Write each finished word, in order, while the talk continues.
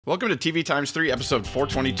Welcome to TV3, episode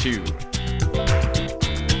 422.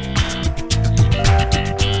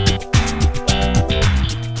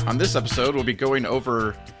 On this episode, we'll be going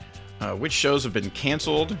over which shows have been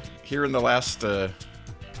canceled here in the last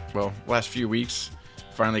few weeks.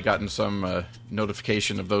 Finally gotten some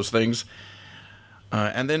notification of those things.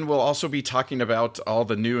 And then we'll also be talking about all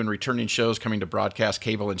the new and returning shows coming to broadcast,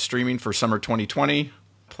 cable, and streaming for summer 2020,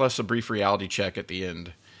 plus a brief reality check at the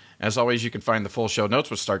end. As always, you can find the full show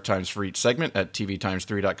notes with start times for each segment at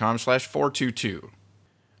tvtimes3.com/422.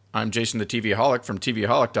 I'm Jason the TVaholic from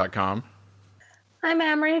tvaholic.com. I'm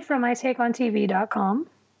Amrie from mytakeontv.com.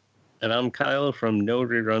 And I'm Kyle from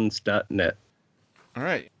noreruns.net. All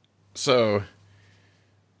right. So,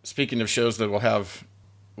 speaking of shows that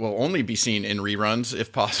will only be seen in reruns,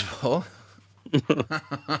 if possible.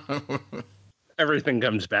 Everything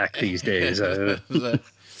comes back these days.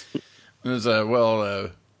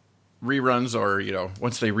 Reruns, or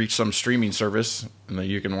once they reach some streaming service and then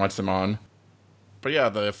you can watch them on. But yeah,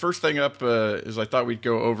 the first thing up is I thought we'd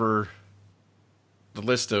go over the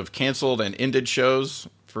list of canceled and ended shows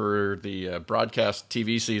for the broadcast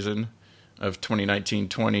TV season of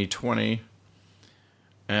 2019-2020.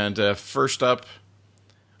 And first up,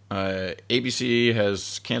 ABC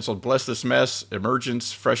has canceled Bless This Mess,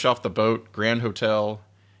 Emergence, Fresh Off the Boat, Grand Hotel,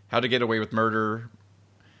 How to Get Away with Murder,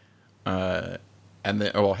 How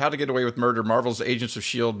to Get Away with Murder, Marvel's Agents of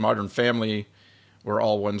S.H.I.E.L.D., Modern Family were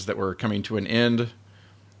all ones that were coming to an end.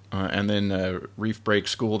 And then Reef Break,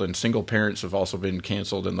 Schooled, and Single Parents have also been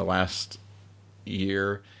canceled in the last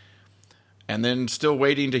year. And then still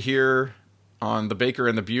waiting to hear on The Baker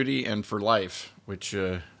and the Beauty and For Life, which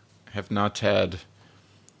have not had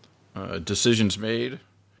decisions made.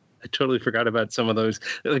 I totally forgot about some of those.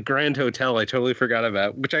 The Grand Hotel, I totally forgot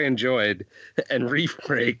about, which I enjoyed. And Reef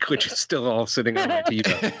Break, which is still all sitting on my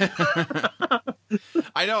TV.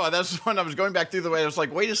 I know. That's when I was going back through the way. I was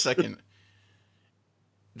like, wait a second.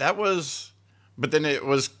 But then it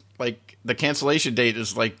was like the cancellation date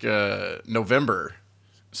is like November.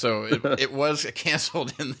 So it was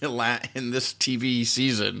canceled in this TV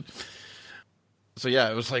season. So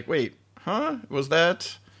yeah, it was like, wait, huh? Was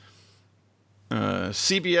that...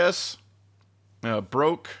 CBS,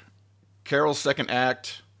 Broke, Carol's Second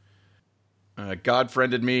Act, God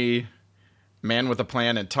Friended Me, Man with a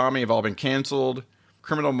Plan, and Tommy have all been canceled.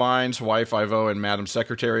 Criminal Minds, Hawaii Five-0, and Madam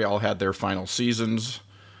Secretary all had their final seasons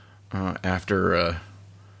after,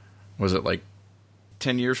 was it like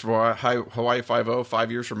 10 years for Hawaii Five-0,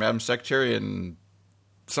 5 years for Madam Secretary, and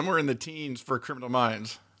somewhere in the teens for Criminal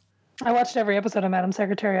Minds. I watched every episode of Madam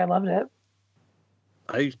Secretary. I loved it.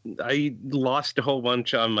 I lost a whole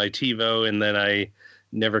bunch on my TiVo, and then I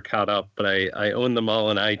never caught up, but I own them all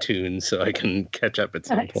on iTunes, so I can catch up at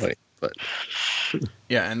some point. But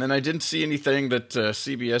yeah, and then I didn't see anything that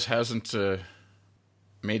CBS hasn't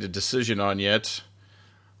made a decision on yet.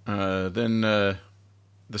 Then the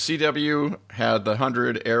CW had The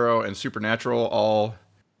 100, Arrow, and Supernatural all...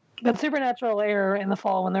 But Supernatural air in the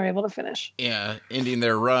fall when they're able to finish. Yeah, ending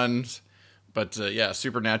their runs. But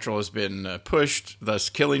Supernatural has been pushed, thus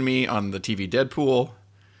killing me on the TV Deadpool,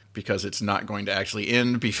 because it's not going to actually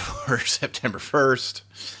end before September 1st.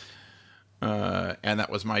 And that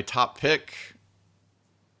was my top pick.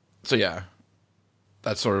 So yeah,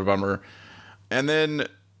 that's sort of a bummer. And then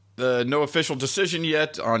no official decision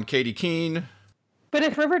yet on Katie Keene. But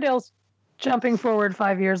if Riverdale's jumping forward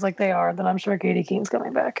 5 years like they are, then I'm sure Katie Keene's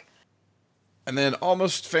coming back. And then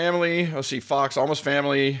Almost Family, Fox, Almost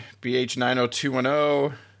Family, BH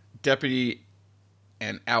 90210, Deputy,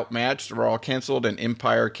 and Outmatched were all canceled, and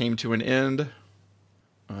Empire came to an end.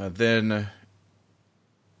 Then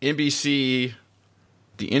NBC,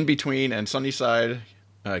 The In-Between, and Sunnyside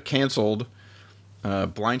canceled.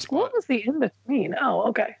 Blind Spot. What was The In-Between? Oh,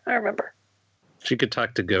 okay. I remember. she could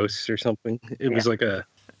talk to ghosts or something. It was like a...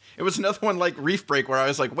 It was another one like Reef Break where I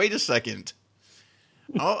was like, wait a second.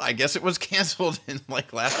 Oh, I guess it was canceled in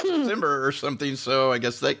like last December or something, so I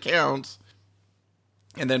guess that counts.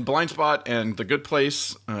 And then Blind Spot and The Good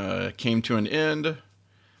Place came to an end.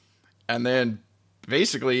 And then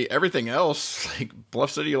basically everything else, like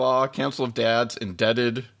Bluff City Law, Council of Dads,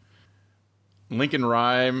 Indebted, Lincoln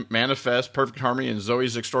Rhyme, Manifest, Perfect Harmony, and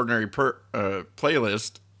Zoe's Extraordinary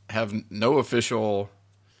Playlist have no official...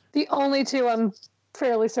 The only two I'm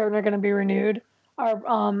fairly certain are going to be renewed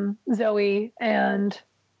are Zoe and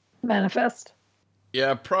Manifest.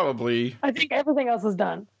 Yeah, probably. I think everything else is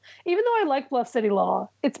done. Even though I like Bluff City Law,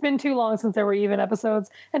 it's been too long since there were even episodes.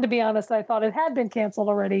 And to be honest, I thought it had been canceled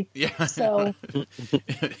already. Yeah. So.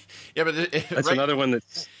 Yeah, but that's right, another one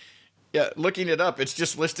that's... Yeah, looking it up, it's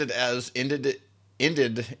just listed as ended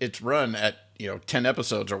ended its run at 10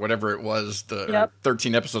 episodes or whatever it was, or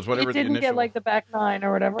 13 episodes, whatever. It didn't get like the back 9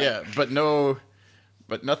 or whatever. Yeah, but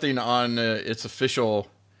nothing on its official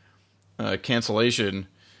cancellation.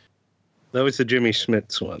 That was the Jimmy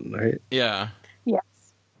Smits one, right? Yeah. Yes.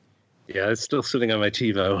 Yeah, it's still sitting on my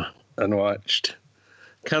TiVo unwatched.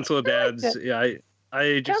 Council of Dads. Yeah,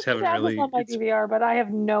 I just haven't really. Was on my DVR, but I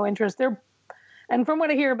have no interest. And from what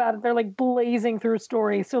I hear about it, they're like blazing through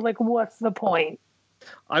stories. So like, what's the point?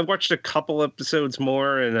 I watched a couple episodes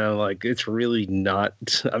more, and I'm like, it's really not.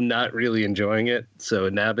 I'm not really enjoying it. So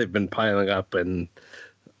now they've been piling up, and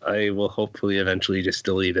I will hopefully eventually just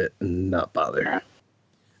delete it and not bother.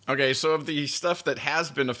 Okay, so of the stuff that has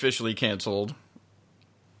been officially canceled,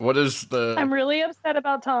 what is the... I'm really upset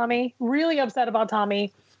about Tommy. Really upset about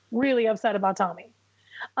Tommy. Really upset about Tommy.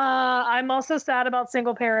 I'm also sad about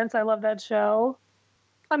Single Parents. I love that show.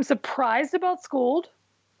 I'm surprised about Schooled.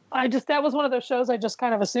 That was one of those shows I just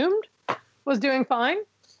kind of assumed was doing fine.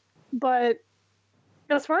 But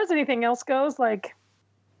as far as anything else goes, like,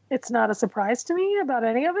 it's not a surprise to me about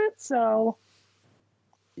any of it. So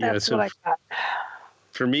that's what I got.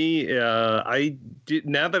 For me,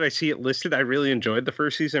 now that I see it listed, I really enjoyed the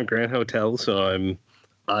first season of Grand Hotel, so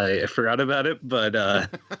I forgot about it, but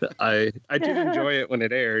I did enjoy it when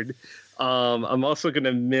it aired. I'm also going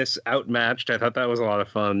to miss Outmatched. I thought that was a lot of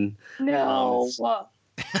fun. No.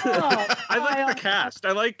 I like the cast.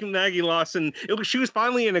 I like Maggie Lawson. She was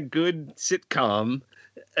finally in a good sitcom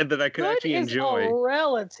and that I could actually enjoy. A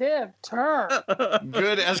relative term.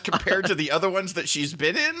 Good as compared to the other ones that she's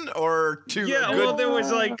been in, or to well, there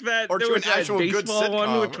was like that, or there to was an actual that good baseball sitcom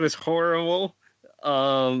one, which was horrible. I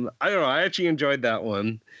don't know. I actually enjoyed that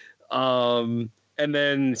one. And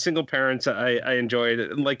then Single Parents, I enjoyed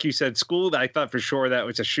it. And like you said, Schooled, I thought for sure that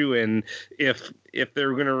was a shoo-in. If they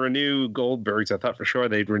were going to renew Goldberg's, I thought for sure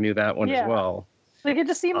they'd renew that one as well. Like, it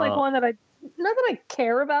just seemed like one that not that I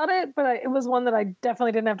care about it, but it was one that I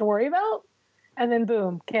definitely didn't have to worry about. And then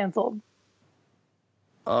boom, canceled.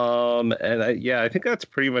 And I think that's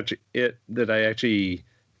pretty much it that I actually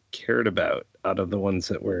cared about out of the ones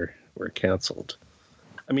that were canceled.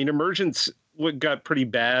 I mean, Emergence got pretty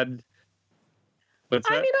bad. I mean,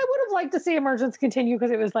 I would have liked to see Emergence continue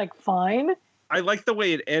because it was like fine. I liked the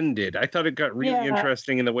way it ended. I thought it got really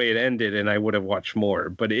interesting in the way it ended, and I would have watched more.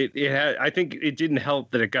 But it had. I think it didn't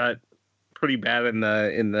help that it got pretty bad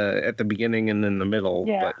at the beginning and in the middle.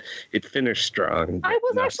 Yeah. But it finished strong. I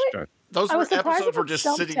was actually strong. Those episodes were just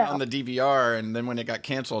sitting on the DVR, and then when it got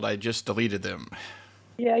canceled, I just deleted them.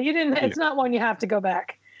 Yeah, you didn't. It's not one you have to go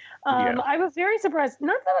back. I was very surprised.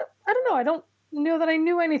 Not that I don't know. I don't know that I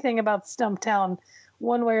knew anything about Stumptown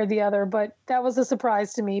one way or the other, but that was a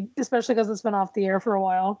surprise to me, especially because it's been off the air for a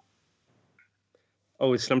while.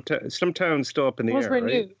 Oh, is Stumptown still up in the air?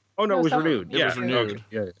 Renewed. Right? Oh no, it was renewed. It was renewed.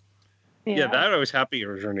 Okay. Yeah, that I was happy it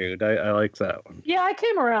was renewed. I like that one. Yeah, I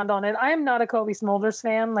came around on it. I am not a Kobe Smulders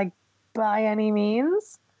fan, like by any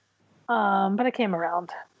means, but I came around.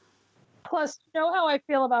 Plus, you know how I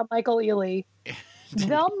feel about Michael Ealy.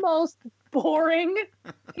 The most boring.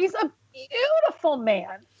 He's a beautiful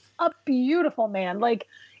man. A beautiful man. Like,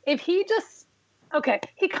 if he just... Okay,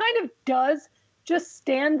 he kind of does just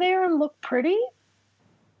stand there and look pretty.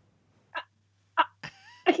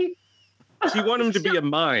 So you want him to be a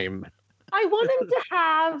mime. I want him to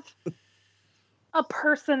have a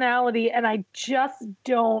personality, and I just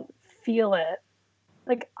don't feel it.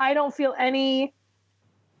 Like, I don't feel any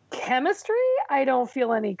chemistry. I don't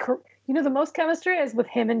feel any... You know, the most chemistry is with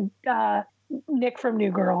him and Nick from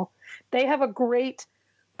New Girl. They have a great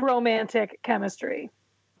romantic chemistry.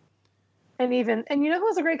 And you know who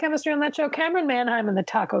has a great chemistry on that show? Cameron Manheim and the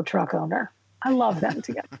taco truck owner. I love them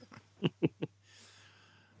together.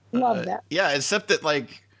 Love that. Yeah, except that,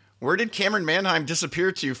 like, where did Cameron Manheim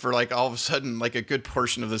disappear to for, like, all of a sudden, like, a good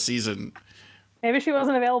portion of the season? Maybe she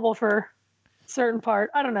wasn't available for a certain part.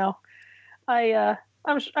 I don't know. I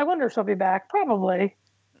wonder if she'll be back. Probably.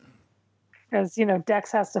 Because, you know,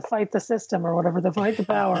 Dex has to fight the system or whatever, to fight the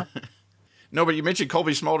power. No, but you mentioned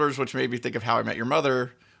Colby Smulders, which made me think of How I Met Your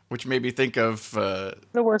Mother, which made me think of... the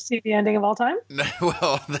worst TV ending of all time?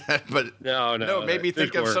 Well, No, made me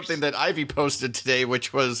think of something that Ivy posted today,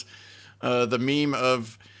 which was the meme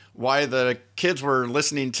of why the kids were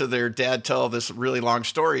listening to their dad tell this really long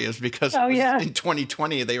story is because in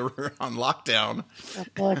 2020 they were on lockdown. That's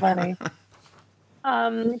really funny.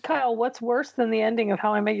 Kyle, what's worse than the ending of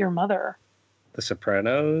How I Met Your Mother? The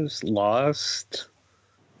Sopranos, Lost.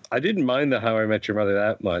 I didn't mind the How I Met Your Mother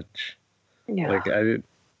that much. Yeah. Like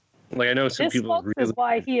I know some people really... is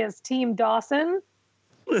why he is Team Dawson,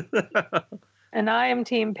 and I am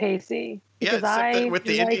Team Pacey. Yeah, Because I with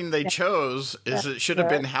the ending they chose, is it should have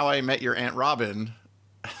been How I Met Your Aunt Robin.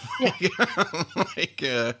 Yeah. Like,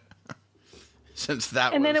 since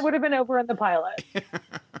that and then it would have been over in the pilot.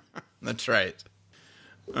 That's right.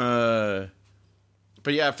 But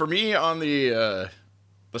yeah, for me on the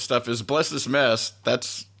stuff is Bless This Mess.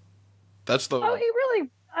 That's the. Oh,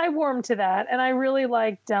 I warmed to that, and I really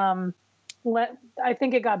liked. I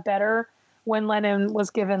think it got better when Lennon was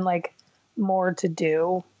given like more to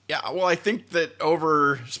do. Yeah, well, I think that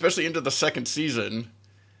especially into the second season,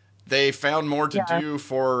 they found more to do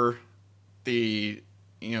for the,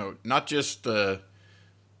 not just the,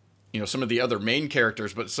 some of the other main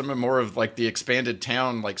characters, but some of more of like the expanded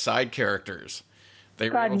town, like side characters.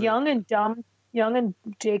 Young and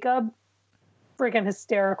Jacob, freaking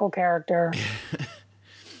hysterical character.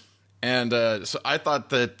 And so I thought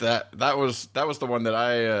that was the one that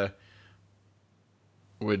I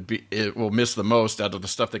will miss the most out of the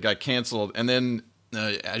stuff that got canceled. And then,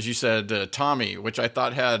 as you said, Tommy, which I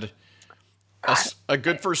thought had a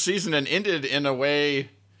good first season and ended in a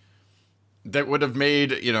way that would have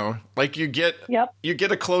made, like you get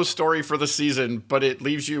a closed story for the season, but it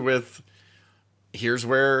leaves you with, here's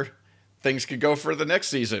where things could go for the next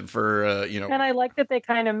season for, And I like that they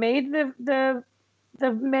kind of made the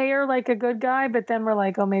mayor like a good guy, but then we're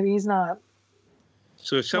like, oh, maybe he's not.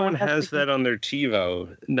 So if someone has that on their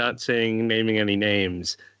TiVo, not naming any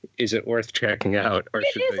names, is it worth checking out, or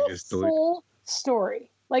should they just delete? It is a full story.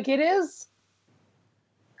 Like, it is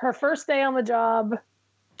her first day on the job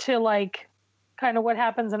to like kind of what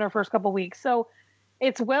happens in her first couple weeks. So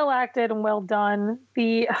it's well acted and well done.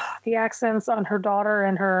 The accents on her daughter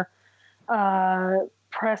and her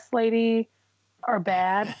press lady are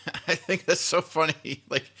bad. I think that's so funny.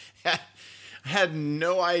 Like, I had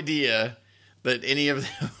no idea that any of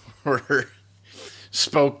them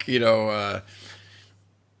spoke,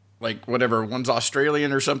 like whatever. One's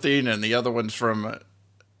Australian or something, and the other one's from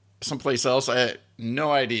someplace else. I had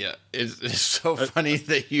no idea. It's so funny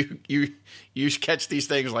that you catch these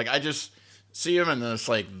things. Like, I just see them, and it's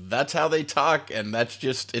like, that's how they talk, and that's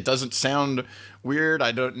just, it doesn't sound weird.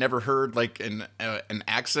 I never heard like an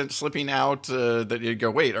accent slipping out that you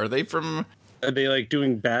go, wait, are they from? Are they like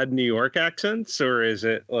doing bad New York accents, or is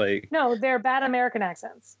it like? No, they're bad American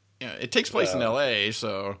accents. Yeah, it takes place in L.A.,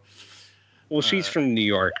 so. Well, she's from New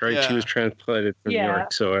York, right? Yeah. She was transplanted from New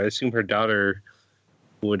York, so I assume her daughter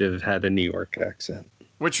would have had a New York accent.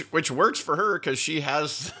 Which works for her because she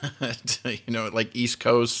has, like East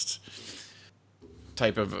Coast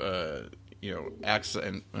type of,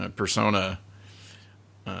 accent persona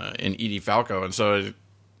in Edie Falco, and so,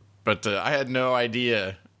 but I had no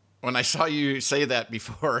idea. When I saw you say that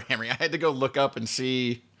before, Amrie, I had to go look up and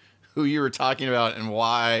see who you were talking about and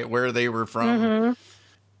where they were from.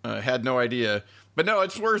 Mm-hmm. Had no idea, but no,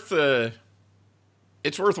 it's worth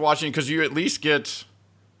watching because you at least get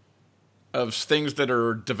of things that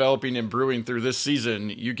are developing and brewing through this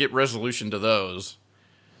season. You get resolution to those.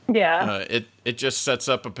 Yeah, it just sets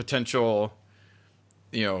up a potential,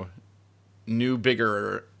 new,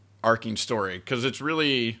 bigger arcing story because it's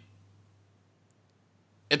really.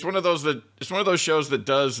 It's one of those shows that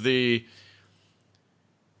does the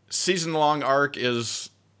season-long arc is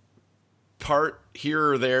part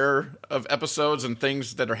here or there of episodes and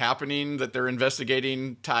things that are happening that they're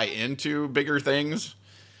investigating tie into bigger things.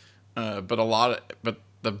 But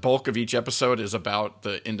the bulk of each episode is about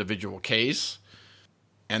the individual case.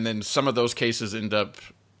 And then some of those cases end up,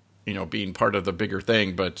 being part of the bigger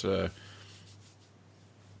thing. But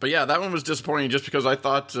yeah, that one was disappointing just because I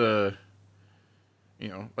thought,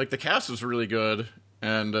 like the cast was really good,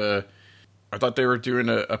 and I thought they were doing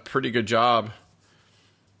a pretty good job.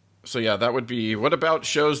 So yeah, that would be. What about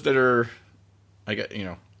shows that are,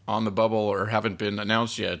 on the bubble or haven't been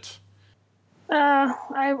announced yet?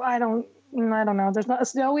 I don't know. There's not a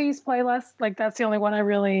Snowy's playlist. Like, that's the only one I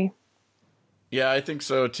really. Yeah, I think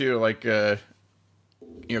so too. Like,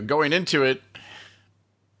 going into it,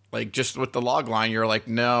 like just with the log line, you're like,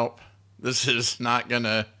 no, this is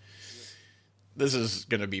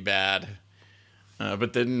gonna be bad.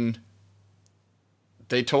 But then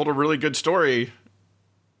they told a really good story.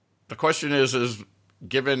 The question is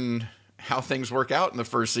given how things work out in the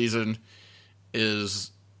first season,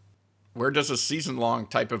 is where does a season-long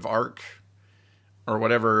type of arc or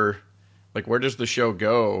whatever, like where does the show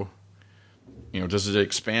go? Does it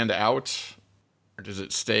expand out, or does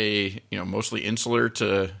it stay, mostly insular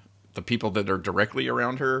to the people that are directly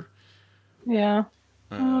around her? Yeah,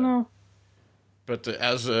 I don't know. But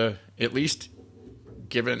at least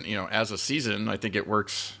given, as a season, I think it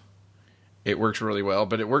works really well.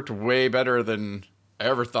 But it worked way better than I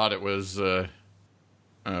ever thought it was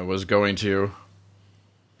was going to.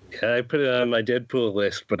 Yeah, I put it on my Deadpool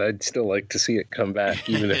list, but I'd still like to see it come back,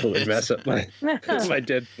 even if it would mess up my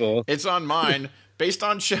Deadpool. It's on mine, based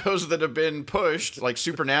on shows that have been pushed, like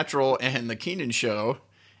Supernatural and The Keenan Show,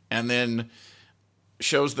 and then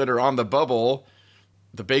shows that are on the bubble,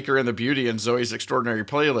 The Baker and the Beauty and Zoe's Extraordinary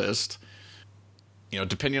Playlist.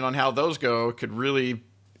 Depending on how those go, could really,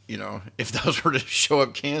 if those were to show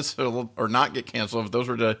up canceled or not get canceled, if those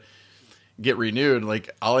were to get renewed, like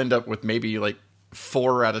I'll end up with maybe like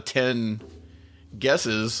 4 out of 10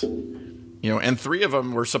 guesses, and 3 of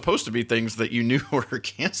them were supposed to be things that you knew were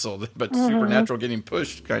canceled, but Supernatural getting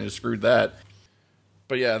pushed kind of screwed that.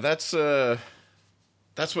 But yeah, that's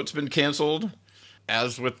what's been canceled.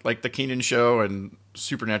 As with like the Keenan Show and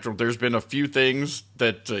Supernatural, there's been a few things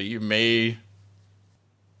that you may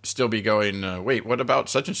still be going, wait, what about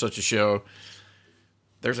such and such a show?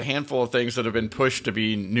 There's a handful of things that have been pushed to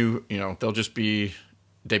be new. They'll just be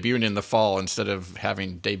debuting in the fall instead of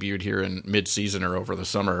having debuted here in mid-season or over the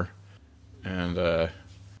summer. And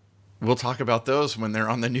we'll talk about those when they're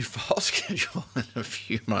on the new fall schedule in a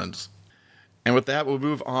few months. And with that, we'll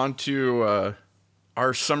move on to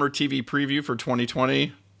our summer TV preview for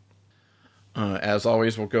 2020. As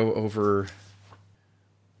always, we'll go over...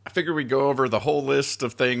 I figured we'd go over the whole list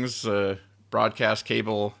of things, broadcast,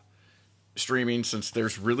 cable, streaming, since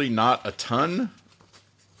there's really not a ton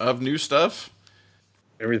of new stuff.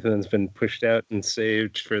 Everything's been pushed out and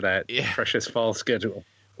saved for that precious fall schedule.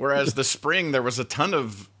 Whereas the spring, there was a ton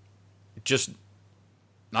of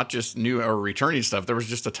not just new or returning stuff. There was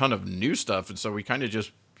just a ton of new stuff. And so we kind of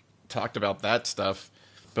just talked about that stuff.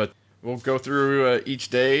 But we'll go through each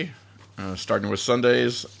day, starting with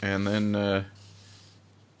Sundays. And then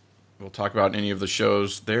we'll talk about any of the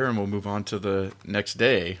shows there. And we'll move on to the next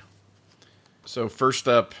day. So first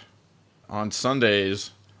up on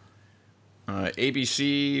Sundays...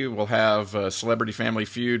 ABC will have Celebrity Family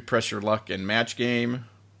Feud, Press Your Luck, and Match Game.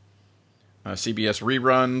 CBS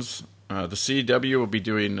reruns. The CW will be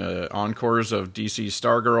doing encores of DC's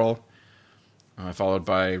Stargirl, followed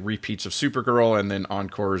by repeats of Supergirl, and then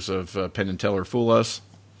encores of Penn and Teller Fool Us.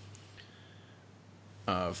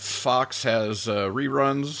 Fox has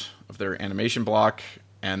reruns of their animation block,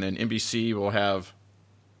 and then NBC will have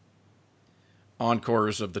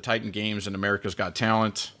encores of the Titan Games and America's Got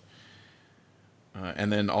Talent.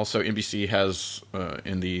 And then also NBC has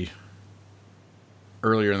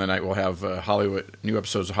earlier in the night we'll have Hollywood new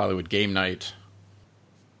episodes of Hollywood Game Night.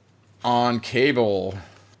 On cable,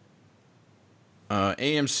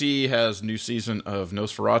 AMC has new season of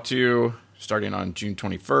Nosferatu starting on June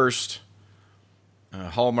 21st.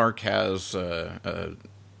 Hallmark has a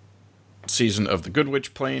season of The Good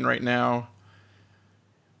Witch playing right now.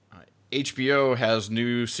 HBO has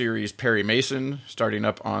new series Perry Mason starting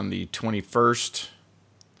up on the 21st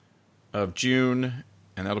of June,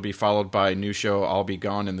 and that'll be followed by a new show I'll Be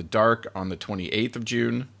Gone in the Dark on the 28th of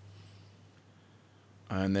June.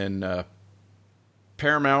 And then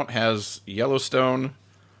Paramount has Yellowstone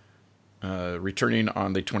returning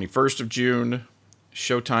on the 21st of June.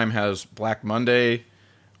 Showtime has Black Monday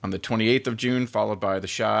on the 28th of June, followed by The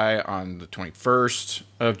Chi on the 21st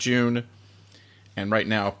of June. And right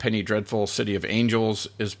now, Penny Dreadful City of Angels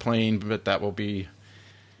is playing, but that will be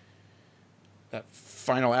that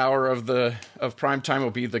final hour of prime time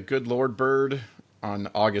will be The Good Lord Bird on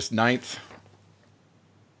August 9th.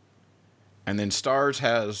 And then Starz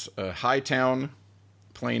has Hightown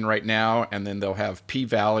playing right now, and then they'll have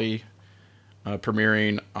P-Valley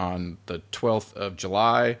premiering on the 12th of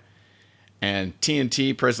July. And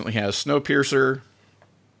TNT presently has Snowpiercer,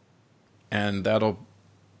 and that'll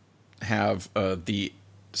have the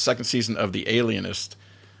second season of The Alienist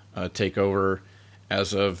take over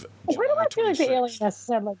as of Where do I feel like The 26th. Alienist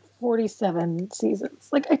had like 47 seasons?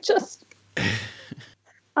 Like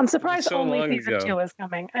I'm surprised So only long season ago. 2 is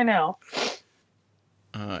coming. I know.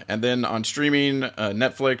 And then on streaming,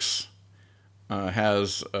 Netflix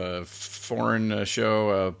has a foreign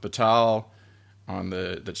show, Batal,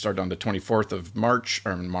 that started on the 24th of March,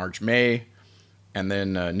 or May. And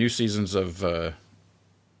then new seasons of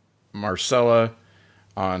Marcella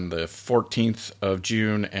on the 14th of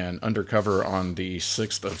June and Undercover on the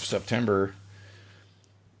 6th of September.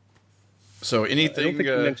 So anything... I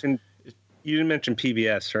don't think you didn't mention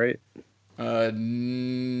PBS, right?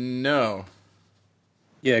 No.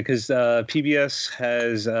 Yeah, because PBS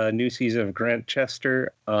has a new season of Grant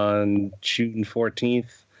Chester on June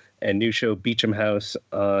 14th, and new show Beecham House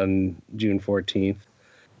on June 14th,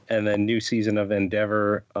 and then new season of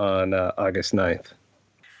Endeavor on August 9th.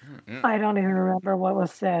 I don't even remember what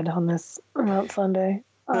was said on this remote Sunday.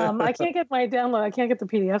 I can't get my download. I can't get the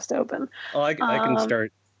PDFs to open. Oh, I can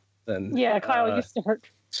start then. Yeah, Kyle, you start.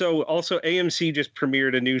 So also AMC just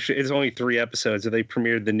premiered a new show. It's only 3 episodes. They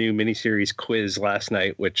premiered the new miniseries Quiz last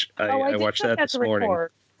night, which I watched that this morning.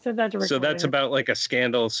 So that's about like a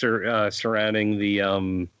scandal surrounding the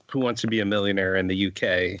Who Wants to Be a Millionaire in the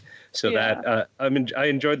UK. So that I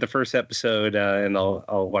enjoyed the first episode, and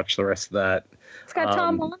I'll watch the rest of that. It's got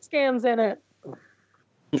Tom Monskans in it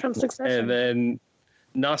from Succession. And then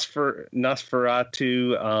Nosferatu.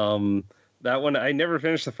 That one, I never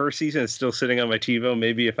finished the first season. It's still sitting on my TiVo.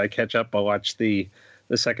 Maybe if I catch up, I'll watch the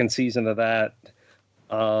second season of that.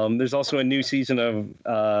 There's also a new season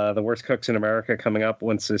of The Worst Cooks in America coming up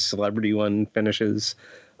once this celebrity one finishes.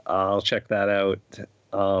 I'll check that out.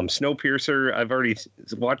 Snowpiercer, I've already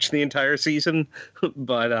watched the entire season,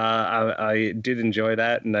 but I did enjoy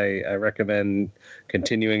that, and I recommend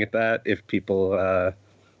continuing at that if people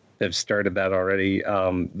have started that already.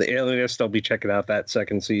 The Alienist, I'll be checking out that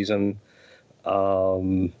second season.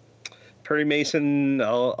 Perry Mason,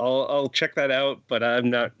 I'll check that out, but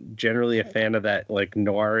I'm not generally a fan of that like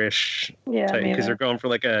noirish type, because they're going for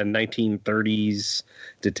like a 1930s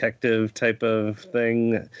detective type of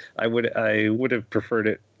thing. I would have preferred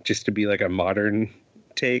it just to be like a modern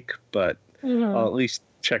take, but I'll at least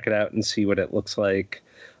check it out and see what it looks like.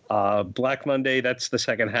 Black Monday, that's the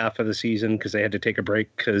second half of the season because they had to take a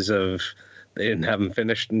break because of they didn't have them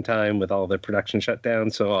finished in time with all the production shut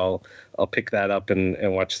down. So I'll pick that up and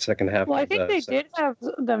watch the second half. Well, I think they did have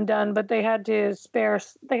them done, but they had to spread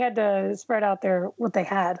out what they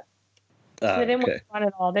had. So they didn't want to run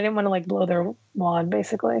it all. They didn't want to like blow their wad,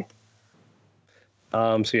 basically.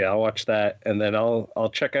 So yeah, I'll watch that, and then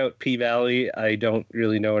I'll check out P-Valley. I don't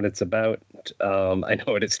really know what it's about. I know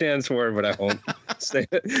what it stands for, but I won't say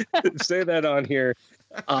that on here.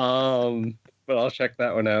 But I'll check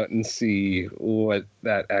that one out and see what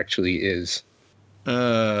that actually is.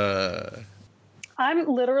 I'm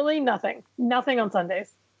literally nothing on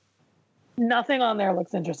Sundays. Nothing on there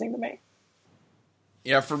looks interesting to me.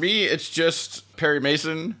 Yeah, for me, it's just Perry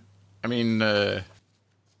Mason. I mean, I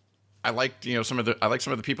liked some of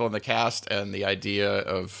the people in the cast and the idea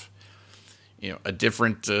of a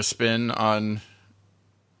different spin on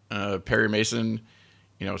Perry Mason.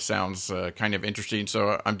 Sounds kind of interesting.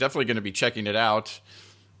 So I'm definitely going to be checking it out.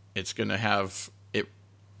 It's going to have it.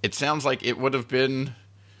 It sounds like it would have been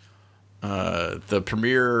the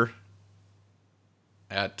premiere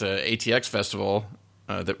at ATX Festival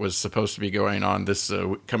that was supposed to be going on this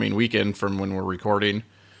coming weekend from when we're recording.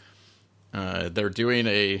 They are doing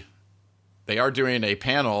a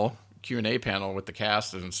panel, Q&A panel with the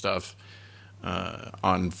cast and stuff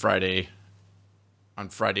on Friday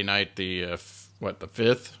night, the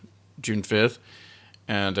 5th, June 5th.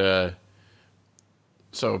 And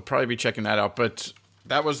so probably be checking that out. But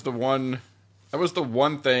that was the one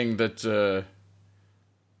thing that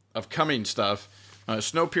of coming stuff.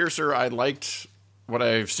 Snowpiercer, I liked what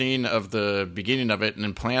I've seen of the beginning of it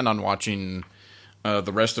and plan on watching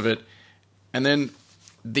the rest of it. And then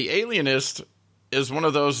The Alienist is one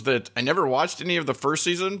of those that I never watched any of the first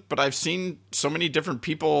season, but I've seen so many different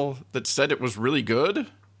people that said it was really good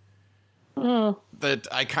that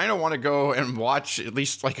I kind of want to go and watch at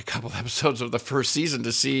least like a couple episodes of the first season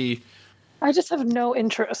to see. I just have no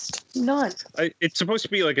interest. None. It's supposed to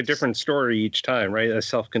be like a different story each time, right? A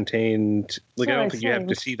self-contained. Like I don't think you have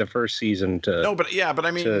to see the first season to. No, but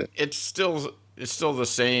I mean, it's still the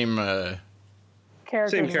same.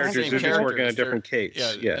 Characters. Same characters. They're just working on a different case.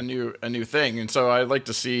 Yeah, a new thing, and so I'd like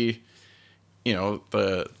to see,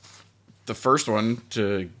 the first one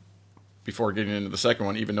before getting into the second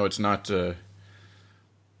one, even though it's not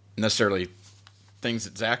necessarily things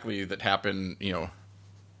exactly that happen.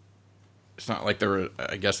 It's not like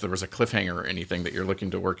I guess there was a cliffhanger or anything that you're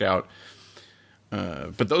looking to work out.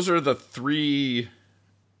 But those are the 3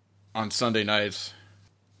 on Sunday nights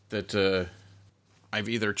that I've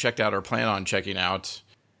either checked out or plan on checking out.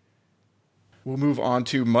 We'll move on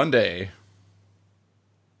to Monday,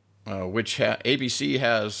 which ABC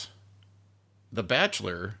has The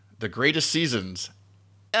Bachelor, the greatest seasons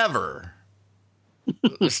ever.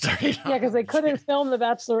 Because they couldn't film The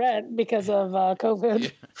Bachelorette because of COVID. Yeah.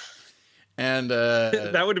 And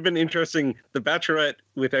that would have been interesting. The Bachelorette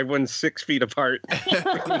with everyone 6 feet apart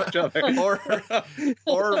from each other,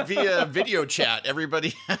 or via video chat.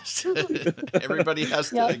 Everybody has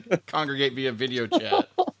to congregate via video chat.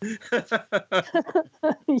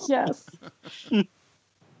 Yes.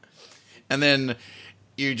 And then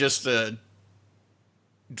you just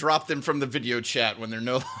drop them from the video chat when they're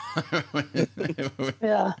no.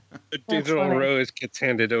 Yeah. A digital rose gets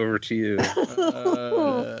handed over to you.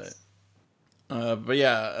 But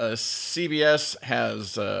yeah, CBS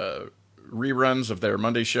has reruns of their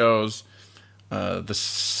Monday shows. The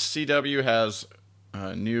CW has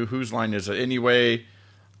new Whose Line Is It Anyway?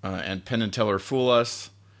 And Penn and Teller Fool Us.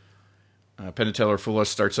 Penn and Teller Fool Us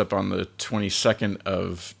starts up on the 22nd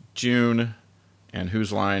of June, and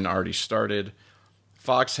Whose Line already started.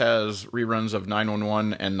 Fox has reruns of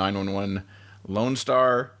 911 and 911 Lone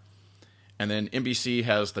Star. And then NBC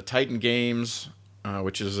has the Titan Games,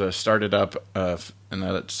 which is started up, and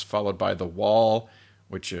that's followed by The Wall,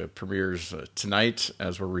 which premieres tonight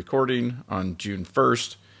as we're recording on June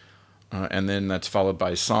 1st. And then that's followed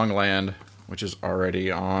by Songland, which is already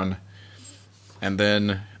on. And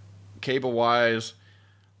then cable-wise,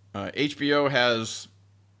 HBO has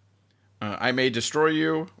I May Destroy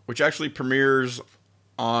You, which actually premieres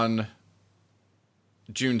on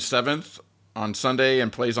June 7th on Sunday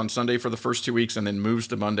and plays on Sunday for the first 2 weeks and then moves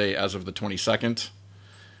to Monday as of the 22nd.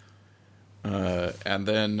 And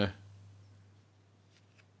then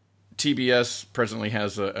TBS presently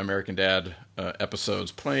has American Dad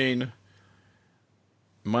episodes playing.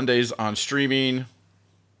 Mondays on streaming.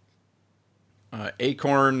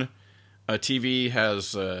 Acorn TV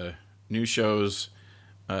has new shows.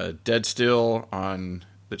 Dead Still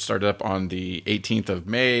that started up on the 18th of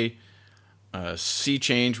May. Sea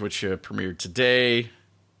Change, which premiered today,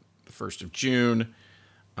 the 1st of June.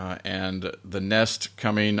 And The Nest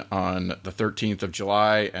coming on the 13th of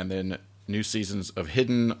July. And then new seasons of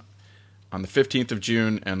Hidden on the 15th of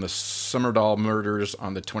June. And The Summerdoll Murders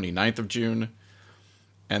on the 29th of June.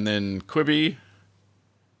 And then Quibi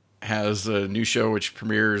has a new show which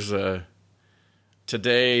premieres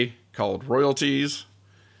today called Royalties,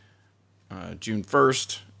 June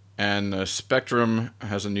 1st. And Spectrum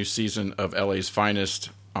has a new season of LA's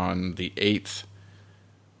Finest on the 8th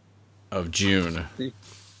of June.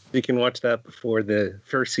 You can watch that before the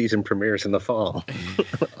first season premieres in the fall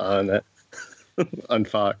on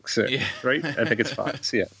Fox, Yeah. right? I think it's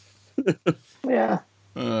Fox, yeah. Yeah.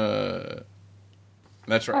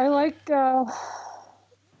 That's right.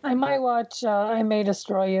 I might watch I May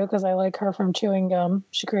Destroy You because I like her from Chewing Gum.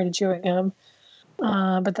 She created Chewing Gum.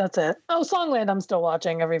 But that's it. Oh, Songland I'm still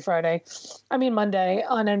watching every Monday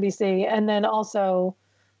on NBC. And then also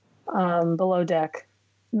Below Deck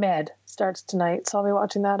Med starts tonight. So I'll be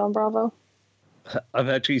watching that on Bravo. I'm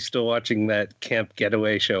actually still watching that Camp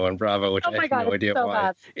Getaway show on Bravo, which I have no idea so why.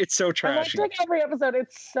 Bad. It's so trashy. I watch every episode.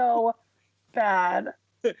 It's so bad.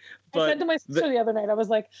 I said to my sister the other night, I was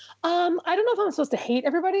like, I don't know if I'm supposed to hate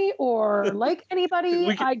everybody or like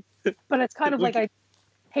anybody. But it's kind of I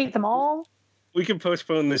hate them all. We can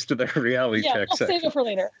postpone this to the reality check I'll section. save it for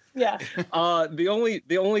later. Yeah. The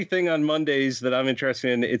only thing on Mondays that I'm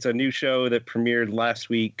interested in, it's a new show that premiered last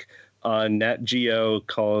week on Nat Geo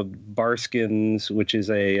called Barskins, which is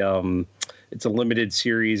it's a limited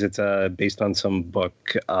series. It's based on some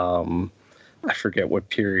book. I forget what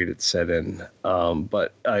period it's set in,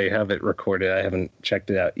 but I have it recorded. I haven't checked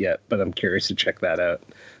it out yet, but I'm curious to check that out.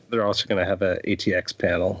 They're also going to have a ATX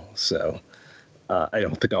panel, so I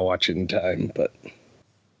don't think I'll watch it in time. But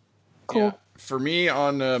cool. Yeah. For me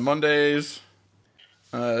on Mondays,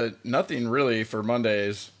 nothing really for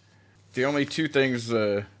Mondays. The only two things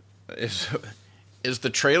is the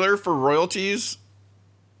trailer for Royalties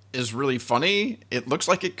is really funny. It looks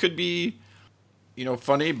like it could be,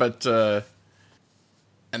 funny, but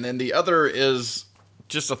and then the other is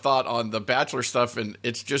just a thought on the Bachelor stuff, and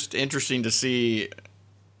it's just interesting to see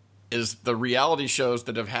is the reality shows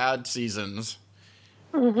that have had seasons,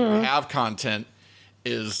 have content,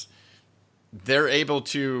 is they're able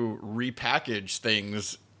to repackage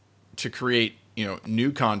things to create,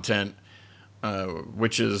 new content,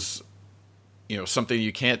 which is, something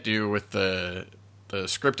you can't do with the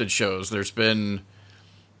scripted shows. There's been,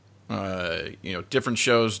 different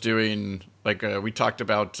shows doing, we talked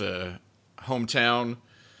about Hometown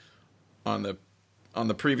on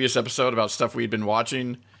the previous episode about stuff we'd been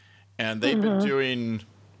watching, and they've been doing,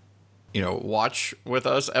 watch with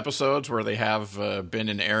us episodes where they have Ben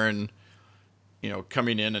and Aaron,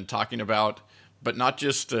 coming in and talking about, but not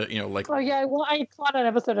just, Oh yeah, well, I caught an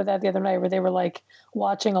episode of that the other night where they were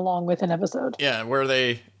watching along with an episode. Yeah, where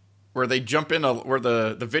they jump in, where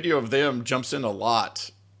the video of them jumps in a lot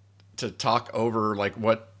to talk over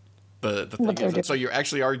what the thing is. And so you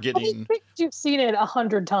actually are getting. I think you've seen it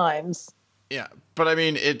 100 times. Yeah, but I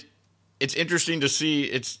mean it's interesting to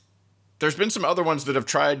see. There's been some other ones that have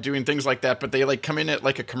tried doing things like that, but they come in at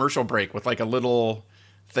a commercial break with a little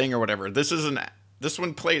thing or whatever. This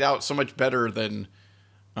one played out so much better than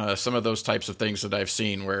some of those types of things that I've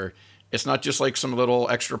seen, where it's not just some little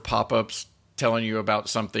extra pop-ups telling you about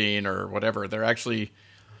something or whatever. They're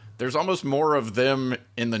there's almost more of them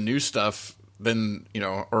in the new stuff than,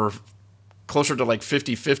 or closer to like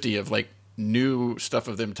 50-50 of like new stuff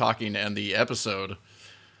of them talking and the episode,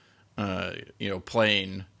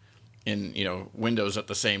 playing in, windows at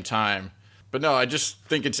the same time. But no, I just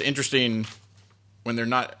think it's interesting when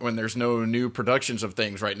there's no new productions of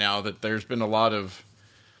things right now, that there's been a lot of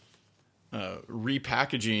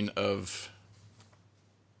repackaging of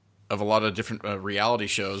a lot of different reality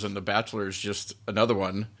shows, and The Bachelor is just another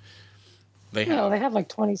one. They have like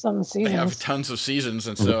 20-something seasons. They have tons of seasons,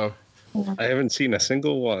 and so I haven't seen a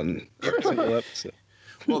single one. Every single episode.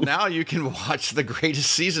 Well, now you can watch the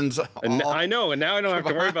greatest seasons. I know, and now I don't have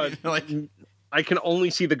to worry about like. I can only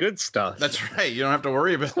see the good stuff. That's right. You don't have to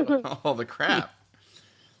worry about all the crap.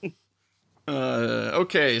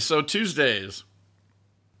 Okay, so Tuesdays,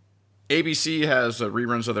 ABC has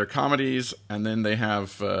reruns of their comedies, and then they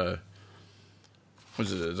have the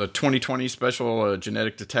 2020 special,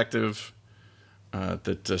 Genetic Detective,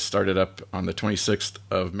 that started up on the 26th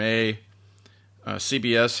of May.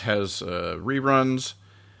 CBS has reruns.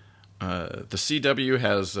 The CW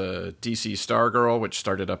has DC Stargirl, which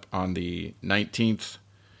started up on the 19th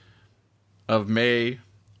of May,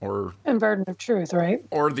 and Burden of Truth, right?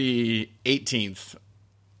 Or the 18th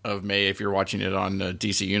of May if you're watching it on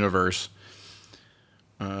DC Universe.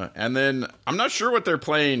 And then I'm not sure what they're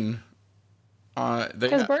playing.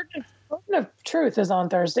 Because Burden of Truth is on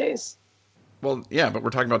Thursdays. Well, yeah, but we're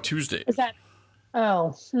talking about Tuesdays. Is that?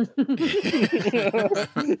 Oh.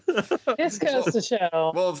 This goes to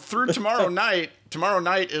show. Well, through tomorrow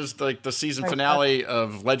night is like the season finale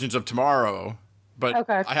of Legends of Tomorrow. But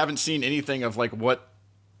I haven't seen anything of like what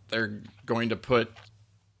they're going to put,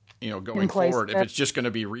 going forward. If it's just going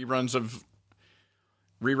to be reruns of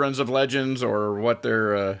Legends, or what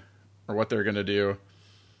they're going to do.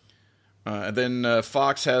 And then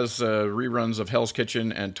Fox has reruns of Hell's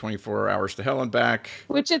Kitchen and 24 Hours to Hell and Back.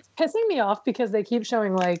 Which it's pissing me off because they keep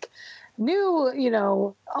showing like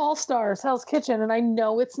new, All Stars, Hell's Kitchen, and I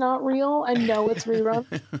know it's not real. I know it's rerun.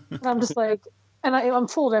 And I'm just like, and I'm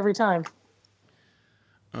fooled every time.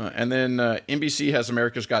 And then NBC has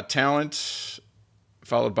America's Got Talent,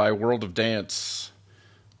 followed by World of Dance,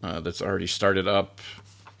 that's already started up.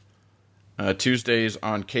 Tuesdays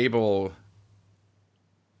on cable,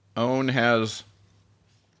 OWN has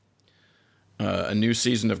a new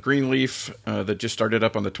season of Greenleaf that just started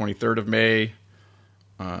up on the 23rd of May.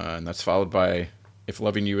 And that's followed by If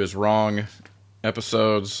Loving You Is Wrong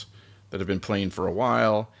episodes that have been playing for a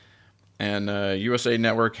while. And USA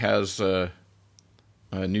Network has a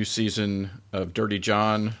new season of Dirty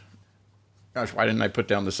John. Gosh, why didn't I put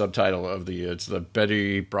down the subtitle of it's the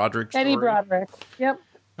Betty Broderick story? Betty Broderick, yep.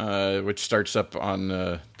 Which starts up on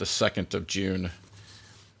the 2nd of June.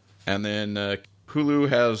 And then Hulu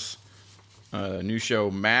has a new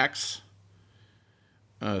show, Max,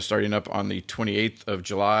 starting up on the 28th of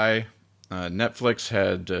July. Netflix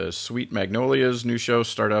had Sweet Magnolia's new show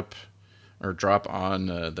drop on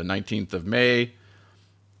the 19th of May.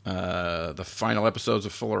 The final episodes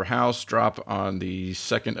of Fuller House drop on the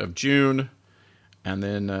 2nd of June. And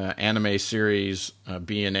then anime series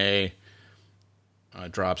B&A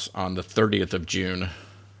drops on the 30th of June.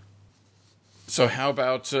 So how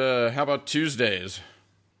about Tuesdays?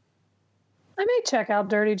 I may check out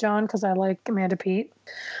Dirty John because I like Amanda Peet.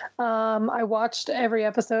 I watched every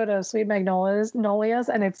episode of Sweet Magnolias,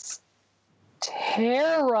 and it's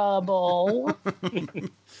terrible.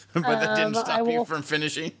 But that didn't stop you from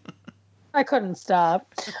finishing? I couldn't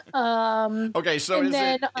stop. Okay, so is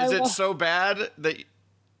it so bad that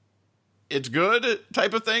it's good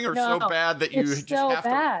type of thing, or so bad that you just have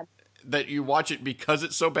to... That you watch it because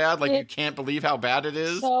it's so bad, like you can't believe how bad it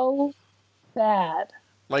is? So bad.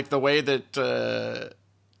 Like the way that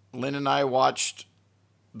Lynn and I watched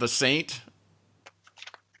The Saint.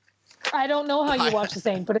 I don't know how you watch The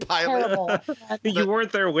Saint, but it's terrible. You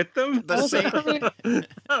weren't there with them? The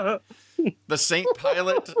Saint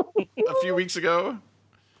pilot a few weeks ago.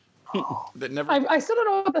 That never. I still don't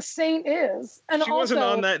know what The Saint is. And she wasn't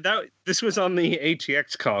on that. This was on the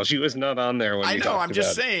ATX call. She was not on there when I you know. talked I'm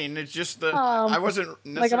just about saying. It's just that I wasn't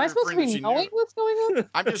necessarily. Like, am I supposed to be knowing what's going on?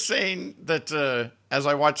 I'm just saying that as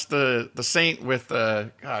I watched the Saint with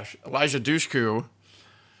Elijah Dushku.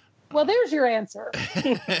 Well, there's your answer.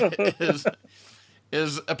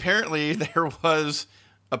 is apparently there was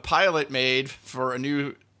a pilot made for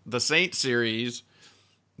the Saint series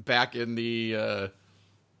back in the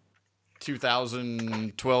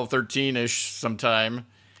 2012-13-ish sometime,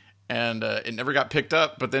 and it never got picked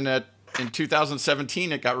up, but then in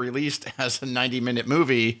 2017 it got released as a 90-minute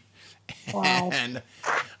movie. Wow. And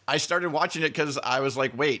I started watching it because I was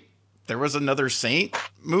like, wait, there was another Saint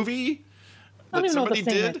movie that somebody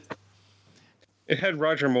did. It had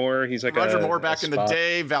Roger Moore. He's like Roger Moore back in the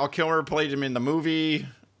day. Val Kilmer played him in the movie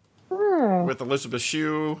with Elizabeth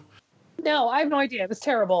Shue. No, I have no idea. It was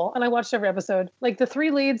terrible, and I watched every episode. Like, the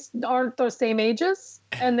three leads aren't the same ages,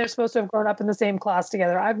 and they're supposed to have grown up in the same class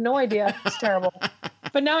together. I have no idea. It's terrible.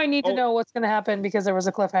 But now I need to know what's going to happen because there was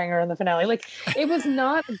a cliffhanger in the finale. Like, it was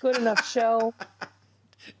not a good enough show.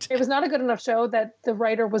 It was not a good enough show that the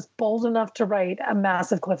writer was bold enough to write a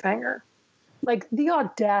massive cliffhanger. Like, the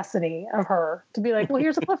audacity of her to be like, well,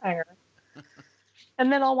 here's a cliffhanger.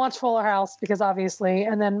 And then I'll watch Fuller House because obviously.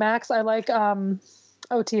 And then Max, I like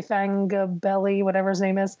O.T. Fangabelly, whatever his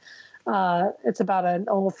name is. It's about an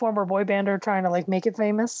old former boy bander trying to like make it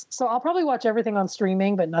famous. So I'll probably watch everything on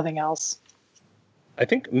streaming, but nothing else. I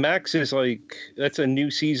think Max is like, that's a new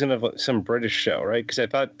season of some British show, right? Because I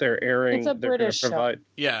thought they're airing. It's a British show.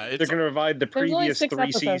 Yeah, they're going to provide the previous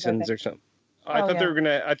 3 seasons or something. I thought they were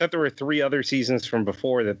gonna. I thought there were 3 other seasons from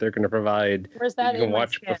before that they're going to provide. Where's that you can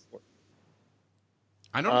watch before.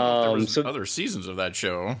 I don't know if there was other seasons of that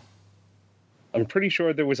show. I'm pretty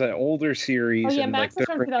sure there was an older series. Oh yeah, Max is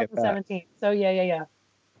from 2017. So yeah.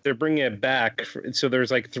 They're bringing it back. So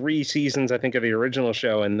there's like 3 seasons, I think, of the original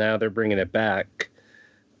show, and now they're bringing it back.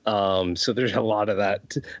 So there's a lot of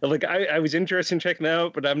that. Like I was interested in checking it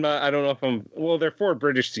out, but I'm not. I don't know if I'm. Well, they're 4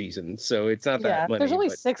 British seasons, so it's not that many. There's only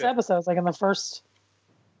 6 episodes, like in the first.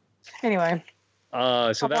 Anyway.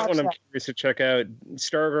 So that one I'm curious to check out.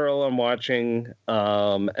 Stargirl I'm watching,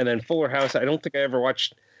 and then Fuller House. I don't think I ever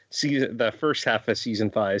watched the first half of season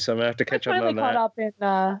 5, so I'm gonna have to catch up on that. I caught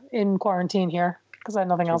up in quarantine here because I had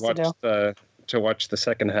nothing else to do. To watch the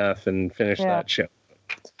second half and finish that show.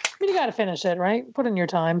 I mean, you got to finish it, right? Put in your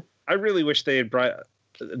time. I really wish they had brought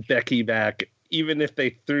Becky back. Even if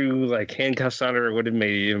they threw like handcuffs on her, it would have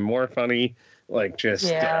made it even more funny. Like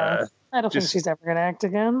just I don't think she's ever going to act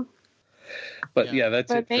again. But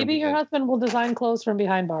that's. But maybe your husband will design clothes from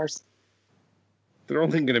behind bars. They're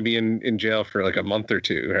only going to be in jail for like a month or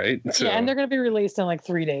 2, right? So, yeah, and they're going to be released in like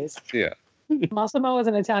 3 days. Yeah. Massimo is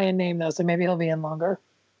an Italian name though, so maybe he'll be in longer.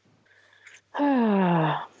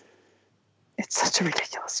 It's such a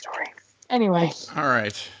ridiculous story. Anyway. All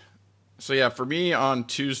right. So yeah, for me on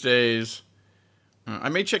Tuesdays, I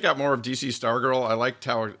may check out more of DC Stargirl. I liked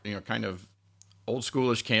how kind of old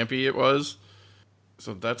schoolish campy it was.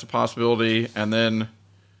 So that's a possibility. And then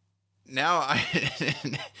now I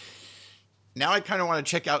kind of want to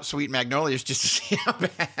check out Sweet Magnolias just to see how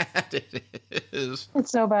bad it is.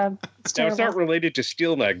 It's so bad. It's not related to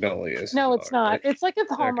Steel Magnolias. No, it's not. Right? It's like if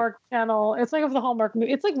the Hallmark Channel. It's like if the Hallmark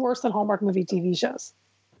movie. It's like worse than Hallmark movie TV shows.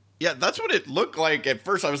 Yeah, that's what it looked like at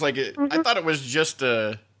first. I was like, I thought it was just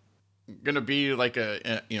going to be like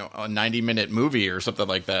a 90-minute movie or something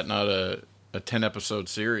like that, not a 10-episode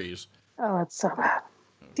series. Oh, it's so bad.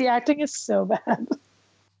 The acting is so bad.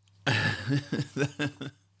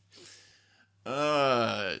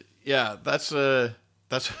 Yeah, that's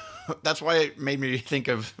why it made me think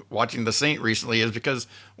of watching The Saint recently, is because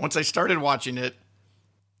once I started watching it,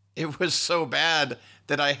 it was so bad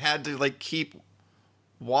that I had to like keep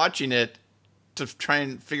watching it to try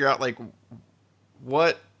and figure out like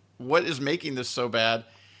what is making this so bad.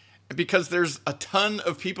 And because there's a ton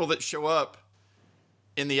of people that show up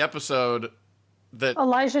in the episode that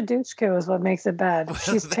Elijah Dushku is what makes it bad.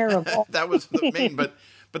 She's terrible. That was the main, but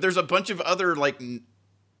there's a bunch of other like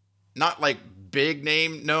not like big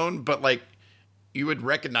name known, but like you would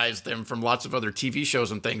recognize them from lots of other TV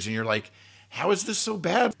shows and things, and you're like, how is this so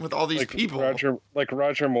bad with all these people?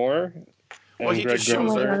 Roger Moore. Well, he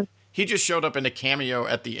just showed up in a cameo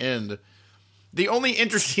at the end. The only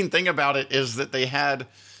interesting thing about it is that they had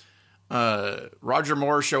Roger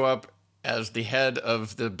Moore show up as the head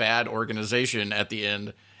of the bad organization at the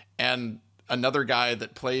end, and another guy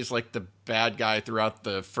that plays like the bad guy throughout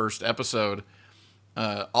the first episode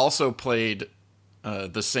also played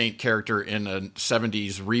the Saint character in a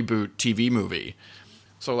 70s reboot TV movie.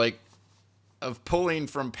 So like of pulling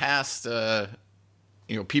from past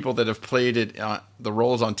people that have played it the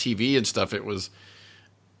roles on TV and stuff, it was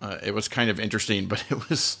kind of interesting, but it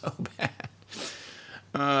was so bad.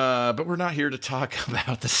 But we're not here to talk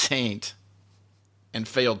about The Saint and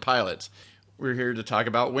failed pilots. We're here to talk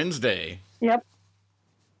about Wednesday. Yep.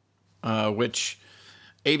 Which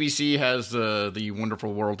ABC has the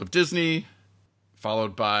Wonderful World of Disney,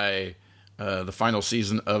 followed by the final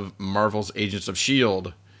season of Marvel's Agents of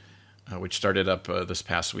S.H.I.E.L.D., which started up this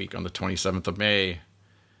past week on the 27th of May.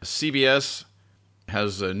 CBS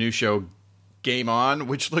has a new show, Game On,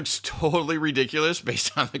 which looks totally ridiculous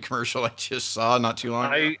based on the commercial I just saw not too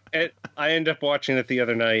long ago. I ended up watching it the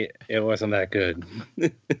other night. It wasn't that good.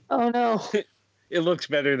 Oh no. It looks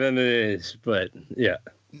better than it is, but yeah.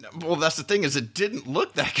 Well, that's the thing, is it didn't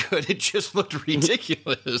look that good. It just looked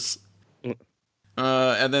ridiculous.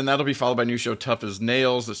 And then that'll be followed by a new show, Tough as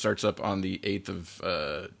Nails, that starts up on the 8th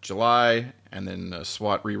of July, and then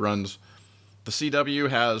SWAT reruns. The CW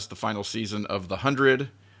has the final season of The 100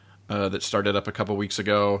 that started up a couple weeks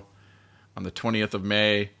ago on the 20th of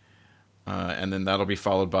May, and then that'll be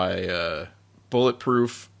followed by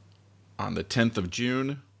Bulletproof on the 10th of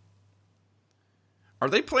June. Are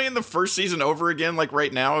they playing the first season over again, like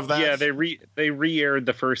right now of that? Yeah, they re-aired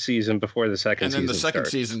the first season before the second season. And then the second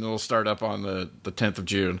season will start up on the 10th of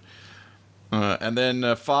June. And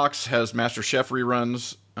then Fox has Master Chef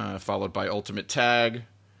reruns, followed by Ultimate Tag.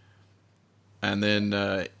 And then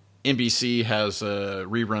NBC has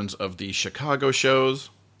reruns of the Chicago shows.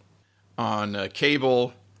 On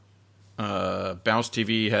cable, Bounce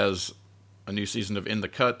TV has a new season of In the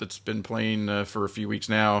Cut that's been playing for a few weeks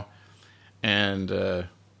now. And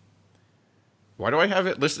why do I have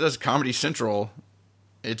it listed as Comedy Central?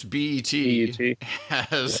 It's BET.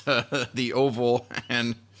 Has The Oval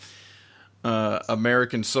and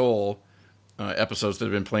American Soul episodes that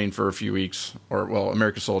have been playing for a few weeks.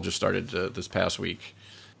 American Soul just started this past week.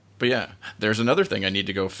 But yeah, there's another thing I need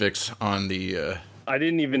to go fix on the... I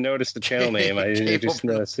didn't even notice the channel name. I just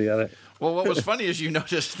noticed the other... Well, what was funny is you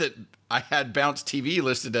noticed that I had Bounce TV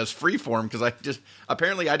listed as Freeform because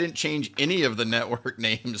apparently I didn't change any of the network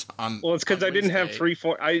names on. Well, it's because I didn't have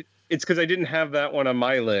Freeform. It's because I didn't have that one on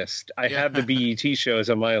my list. I had the BET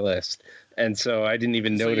shows on my list, and so I didn't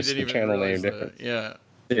even notice the channel name difference. Yeah,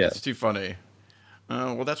 it's too funny.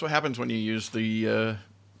 Well, that's what happens when you use the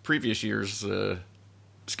previous year's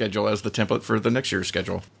schedule as the template for the next year's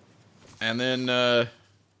schedule. And then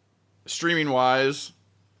streaming-wise,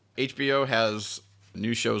 HBO has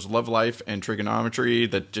new shows Love Life and Trigonometry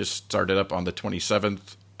that just started up on the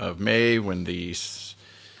 27th of May when the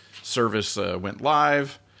service went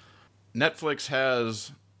live. Netflix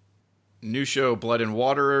has new show Blood and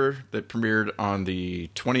Water that premiered on the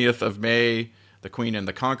 20th of May. The Queen and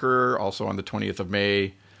the Conqueror, also on the 20th of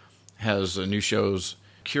May, has new shows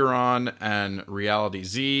Curon and Reality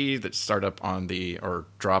Z that drop on the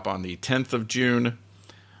 10th of June.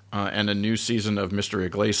 And a new season of Mr.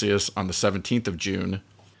 Iglesias on the 17th of June.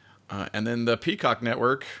 And then the Peacock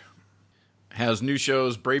Network has new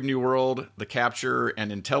shows Brave New World, The Capture,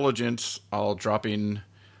 and Intelligence, all dropping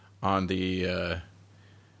on the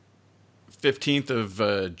 15th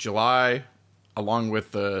of July, along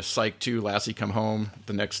with Psych 2, Lassie Come Home,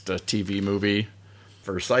 the next TV movie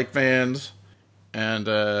for Psych fans. And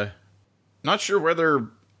not sure whether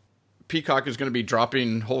Peacock is going to be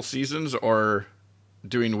dropping whole seasons or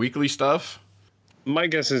doing weekly stuff. My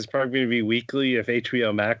guess is probably going to be weekly if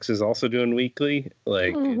HBO Max is also doing weekly.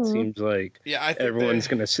 It seems like I think everyone's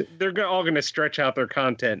they're all going to stretch out their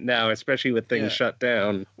content now, especially with things shut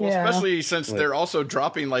down. Well, especially since they're also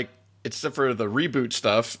dropping, except for the reboot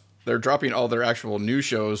stuff, they're dropping all their actual new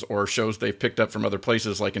shows or shows they've picked up from other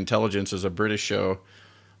places, like Intelligence is a British show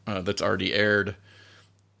that's already aired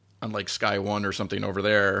on Sky One or something over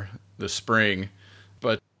there this spring.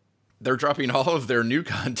 But they're dropping all of their new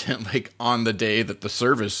content on the day that the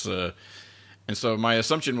service, and so my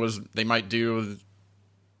assumption was they might do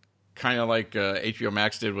kind of like HBO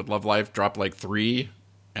Max did with Love Life, drop 3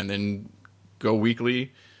 and then go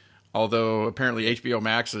weekly. Although apparently HBO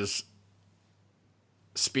Max is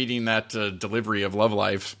speeding that delivery of Love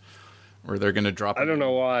Life, where they're going to drop. I don't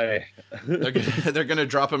know why. they're going to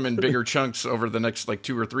drop them in bigger chunks over the next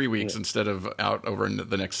 2 or 3 weeks instead of out over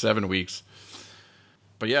the next 7 weeks.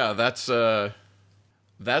 But yeah,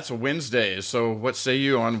 that's Wednesday. So what say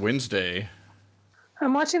you on Wednesday?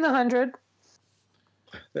 I'm watching The 100.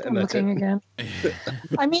 I'm looking again.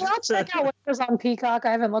 I mean, I'll check out whatever's on Peacock.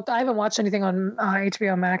 I haven't watched anything on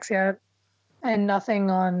HBO Max yet, and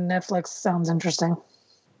nothing on Netflix sounds interesting.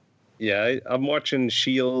 Yeah, I'm watching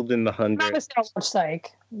Shield in The 100. I'll watch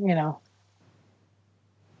Psych,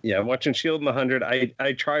 Yeah, I'm watching Shield in The 100.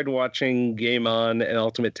 I tried watching Game On and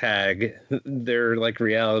Ultimate Tag. They're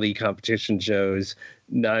reality competition shows.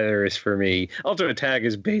 Neither is for me. Ultimate Tag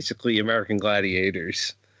is basically American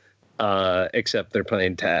Gladiators, except they're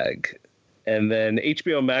playing tag. And then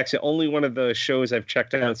HBO Max, the only one of the shows I've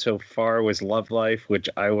checked out so far was Love Life, which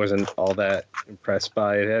I wasn't all that impressed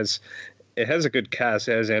by. It has a good cast.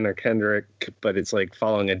 It has Anna Kendrick, but it's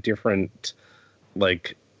following a different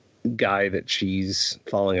guy that she's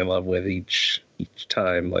falling in love with each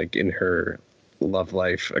time, in her love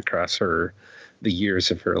life across her the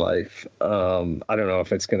years of her life. I don't know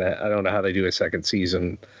if I don't know how they do a second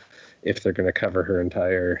season, if they're gonna cover her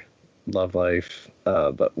entire love life,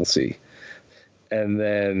 but we'll see. And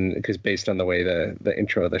then, because based on the way the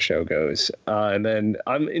intro of the show goes, and then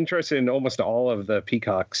I'm interested in almost all of the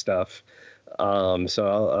Peacock stuff.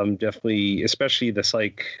 So I'm definitely, especially the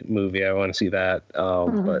Psych movie, I want to see that.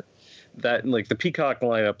 But that, like, the Peacock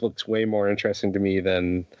lineup looks way more interesting to me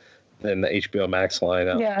than the HBO Max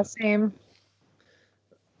lineup. Yeah, same.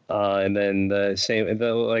 And then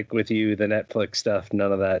like with you, the Netflix stuff,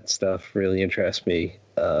 none of that stuff really interests me.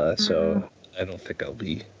 So I don't think I'll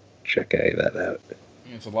be checking any of that out.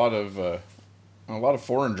 It's a lot of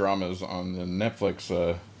foreign dramas on the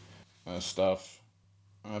Netflix stuff.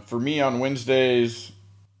 For me on Wednesdays,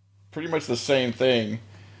 pretty much the same thing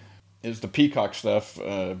is the Peacock stuff.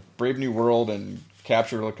 Brave New World and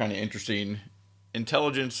Capture look kind of interesting.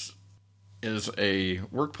 Intelligence is a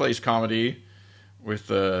workplace comedy with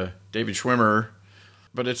David Schwimmer,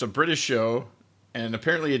 but it's a British show, and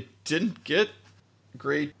apparently it didn't get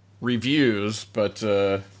great reviews, but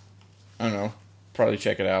I don't know, probably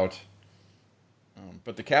check it out.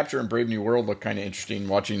 But the Capture and Brave New World look kind of interesting,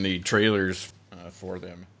 watching the trailers for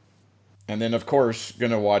them. And then, of course,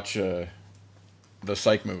 gonna watch the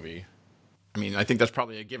Psych movie. I mean, I think that's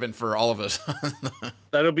probably a given for all of us.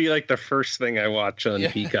 That'll be like the first thing I watch on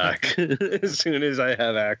Peacock as soon as I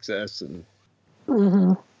have access. And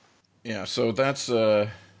yeah, so that's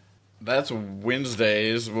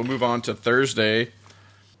Wednesdays. We'll move on to Thursday.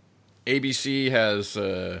 ABC has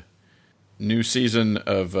a new season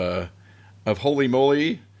of Holy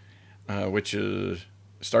Moly, which is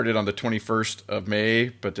started on the 21st of May,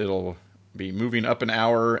 but it'll be moving up an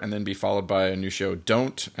hour and then be followed by a new show,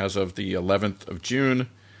 Don't, as of the 11th of June.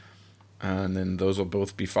 And then those will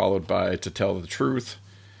both be followed by To Tell the Truth,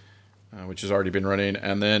 which has already been running.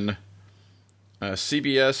 And then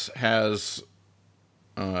CBS has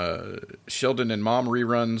Sheldon and Mom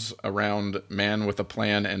reruns around Man with a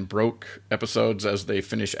Plan and Broke episodes as they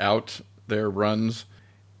finish out their runs.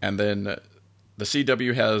 And then the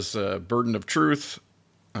CW has Burden of Truth,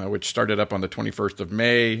 which started up on the 21st of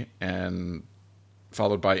May, and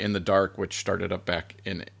followed by In the Dark, which started up back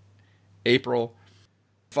in April.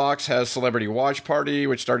 Fox has Celebrity Watch Party,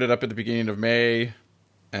 which started up at the beginning of May,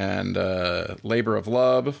 and Labor of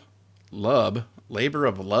Love. Labor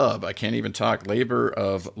of Love. I can't even talk. Labor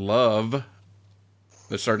of Love.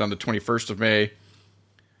 That started on the 21st of May.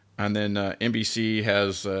 And then NBC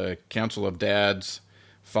has Council of Dads,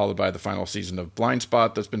 followed by the final season of Blind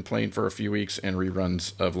Spot that's been playing for a few weeks, and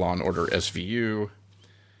reruns of Law & Order SVU.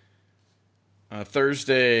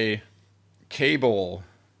 Thursday, Cable.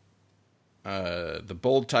 The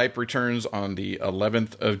Bold Type returns on the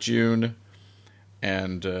 11th of June.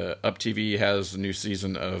 And Up TV has the new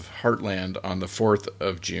season of Heartland on the 4th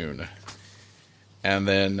of June. And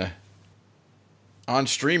then on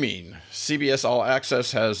streaming, CBS All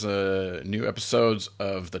Access has new episodes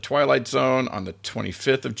of The Twilight Zone on the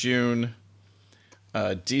 25th of June.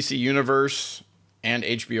 DC Universe and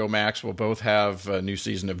HBO Max will both have a new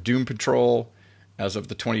season of Doom Patrol as of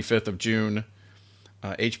the 25th of June.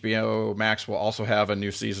 HBO Max will also have a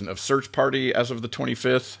new season of Search Party as of the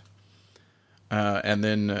 25th. And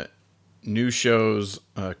then new shows,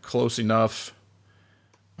 Close Enough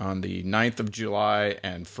on the 9th of July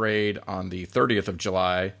and Frayed on the 30th of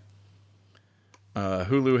July.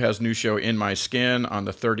 Hulu has new show In My Skin on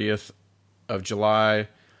the 30th of July.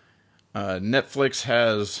 Netflix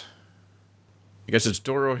has, I guess it's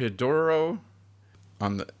Dorohedoro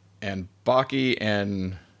and Baki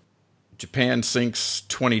and Japan Sinks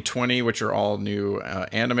 2020, which are all new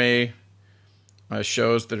anime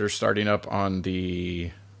shows that are starting up on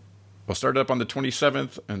the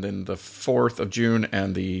 27th, and then the 4th of June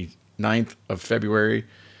and the 9th of February,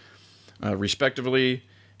 respectively.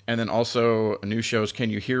 And then also new shows Can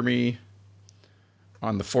You Hear Me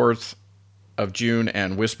on the 4th of June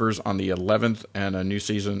and Whispers on the 11th, and a new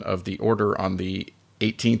season of The Order on the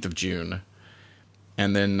 18th of June.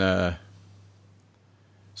 And then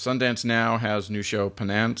Sundance Now has new show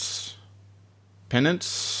Penance. I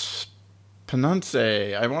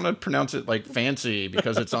want to pronounce it like fancy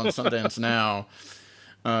because it's on Sundance Now.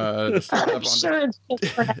 I'm sure it's just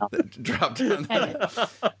pronounced. Dropped on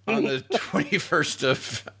the 21st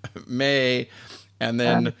of May, and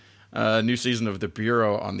then new season of The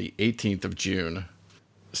Bureau on the 18th of June.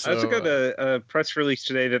 So, I also got a press release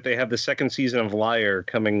today that they have the second season of Liar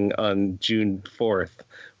coming on June 4th,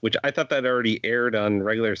 which I thought that already aired on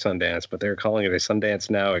regular Sundance, but they're calling it a Sundance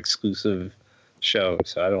Now exclusive show.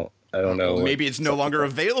 So I don't know. Maybe it's no longer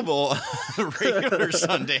available regular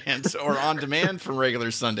Sundance or on demand from regular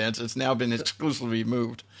Sundance. It's now been exclusively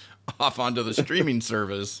moved off onto the streaming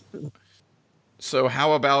service. So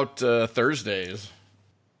how about Thursdays?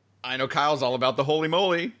 I know Kyle's all about the Holy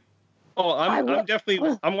Moly. Oh,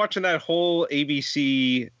 I'm watching that whole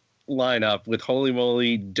ABC lineup with Holy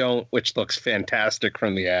Moly Don't, which looks fantastic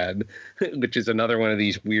from the ad, which is another one of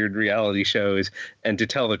these weird reality shows, and To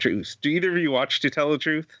Tell the Truth. Do either of you watch To Tell the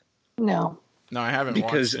Truth? No. No, I haven't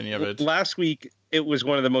watched any of it. Last week, it was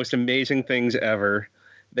one of the most amazing things ever.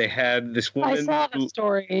 They had this woman. I saw the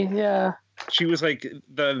story, yeah. She was like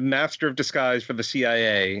the master of disguise for the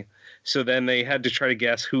CIA. So then they had to try to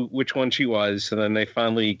guess which one she was. So then they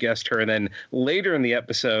finally guessed her. And then later in the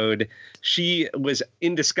episode, she was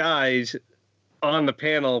in disguise on the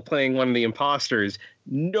panel playing one of the imposters.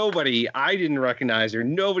 I didn't recognize her.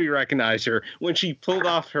 Nobody recognized her. When she pulled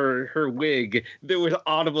off her wig, there was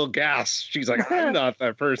audible gasps. She's like, I'm not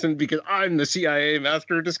that person because I'm the CIA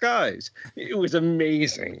master of disguise. It was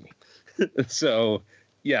amazing. So,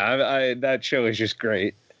 yeah, that show is just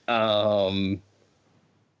great.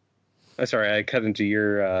 Sorry, I cut into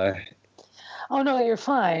your... Oh, no, you're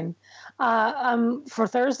fine. For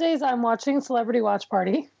Thursdays, I'm watching Celebrity Watch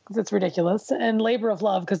Party because it's ridiculous, and Labor of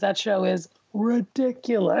Love because that show is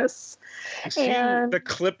ridiculous. Seeing the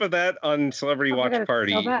clip of that on Celebrity Watch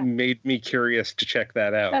Party made me curious to check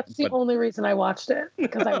that out. That's the only reason I watched it,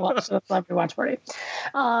 because I watched the Celebrity Watch Party. Is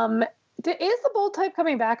the Bold Type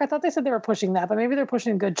coming back? I thought they said they were pushing that, but maybe they're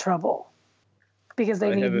pushing Good Trouble because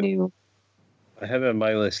they need new... I have it on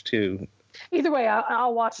my list too. Either way,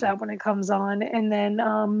 I'll watch that when it comes on, and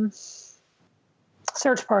then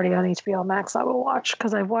Search Party on HBO Max I will watch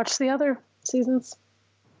because I've watched the other seasons.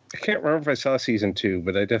 I can't remember if I saw season 2,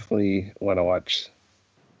 but I definitely want to watch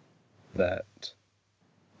that.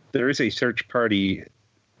 There is a Search Party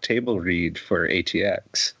table read for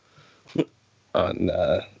ATX on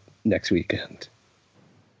next weekend.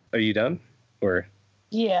 Are you done? Or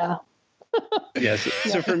yeah. Yes.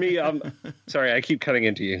 So for me, sorry, I keep cutting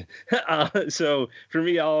into you. So for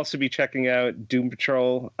me, I'll also be checking out Doom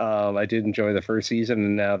Patrol. I did enjoy the first season,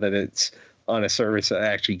 and now that it's on a service I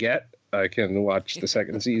actually get, I can watch the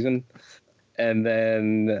second season. And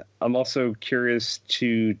then I'm also curious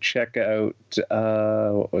to check out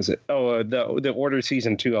what was it? Oh, the Order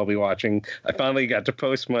season 2. I'll be watching. I finally got to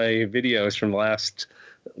post my videos from last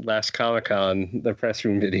Comic-Con, the press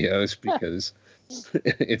room videos, because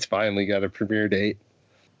it's finally got a premiere date.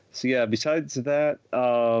 So yeah, besides that,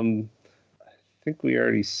 I think we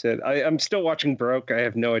already said I'm still watching Broke. I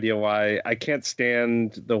have no idea why. I can't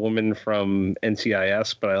stand the woman from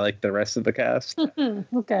NCIS, but I like the rest of the cast.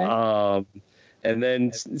 Okay. And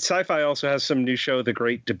then Sci-Fi also has some new show, The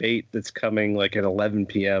Great Debate, that's coming like at 11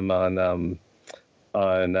 p.m. on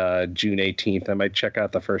June 18th. I might check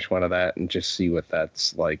out the first one of that and just see what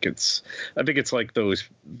that's like. I think it's like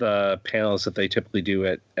the panels that they typically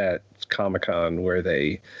do at Comic-Con where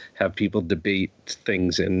they have people debate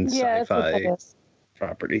things in sci-fi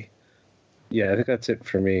property. Yeah, I think that's it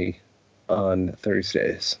for me on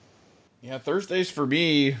Thursdays. Yeah, Thursdays for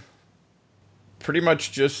me, pretty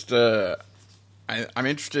much just I'm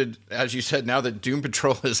interested, as you said, now that Doom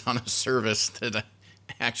Patrol is on a service that I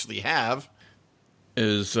actually have,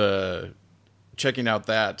 is checking out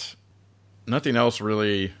that. Nothing else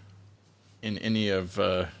really in any of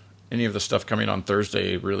the stuff coming on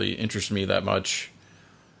Thursday really interests me that much.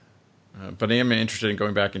 But I am interested in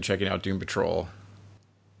going back and checking out Doom Patrol.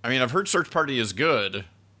 I mean, I've heard Search Party is good.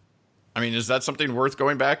 I mean, is that something worth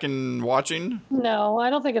going back and watching? No, I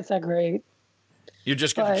don't think it's that great. You're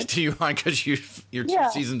just going to continue on because you're 2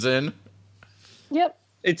 seasons in? Yep.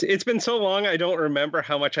 It's been so long, I don't remember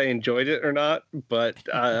how much I enjoyed it or not, but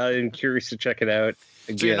I'm curious to check it out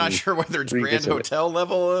again. So you're not sure whether it's Grand Hotel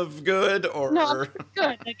level of good or... No, it's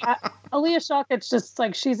good. Like, Aaliyah Shawket's just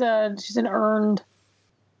like, she's a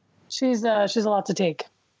lot to take.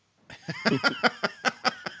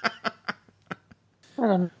 I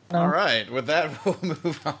don't know. All right. With that, we'll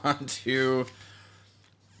move on to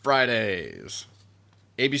Fridays.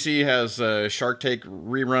 ABC has Shark Tank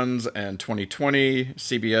reruns and 2020.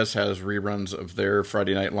 CBS has reruns of their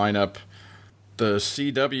Friday night lineup. The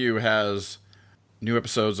CW has new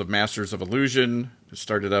episodes of Masters of Illusion. It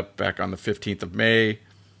started up back on the 15th of May,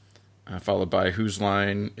 followed by Whose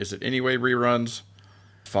Line Is It Anyway reruns.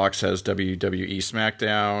 Fox has WWE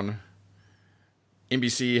SmackDown.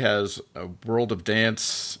 NBC has World of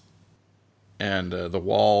Dance and The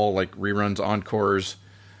Wall, like reruns, encores.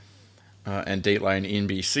 And Dateline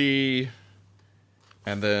NBC.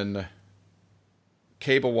 And then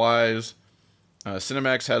cable-wise,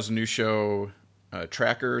 Cinemax has a new show,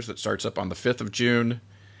 Trackers that starts up on the 5th of June.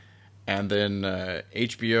 And then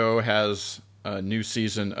HBO has a new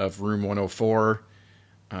season of Room 104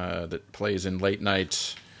 that plays in late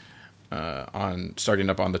nights starting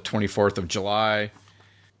up on the 24th of July.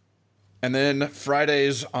 And then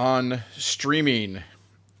Fridays on streaming.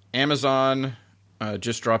 Amazon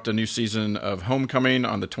just dropped a new season of Homecoming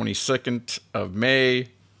on the 22nd of May.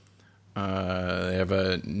 They have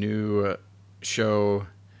a new show,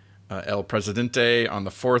 El Presidente, on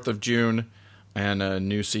the 4th of June, and a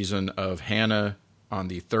new season of Hannah on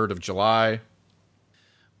the 3rd of July.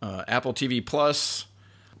 Apple TV Plus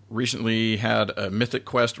recently had a Mythic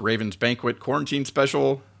Quest Raven's Banquet quarantine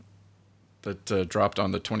special that dropped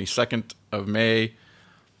on the 22nd of May.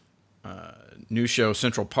 New show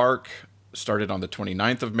Central Park started on the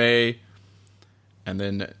 29th of May. And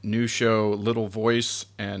then new show Little Voice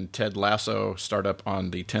and Ted Lasso start up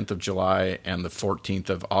on the 10th of July and the 14th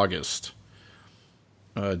of August.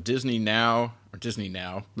 Disney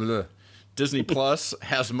Plus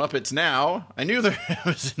has Muppets Now. I knew there it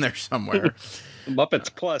was in there somewhere.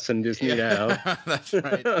 Muppets Plus and Disney Now. That's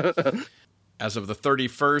right. As of the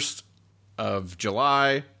 31st of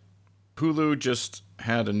July, Hulu just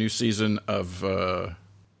had a new season of,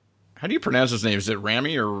 how do you pronounce his name? Is it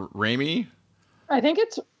Rami or Rami? I think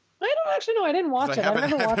it's, I don't actually know. I didn't watch it. I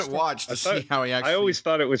haven't watched to see how he actually. I always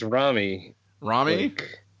thought it was Rami. Rami?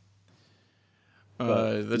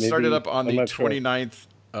 That started up on the 29th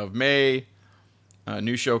of May.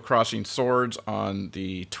 New show Crossing Swords on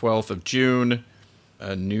the 12th of June.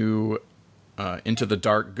 A new Into the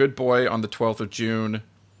Dark Good Boy on the 12th of June.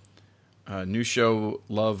 New show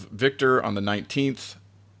Love Victor on the 19th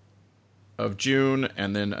of June.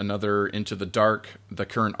 And then another Into the Dark, The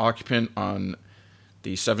Current Occupant on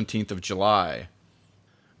the 17th of July.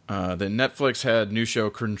 Then Netflix had new show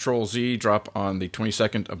Control Z drop on the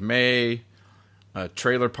 22nd of May.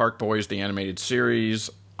 Trailer Park Boys, the animated series,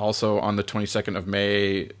 also on the 22nd of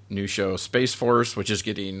May. New show Space Force, which is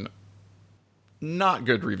getting not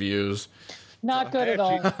good reviews. Not good at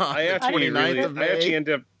all. I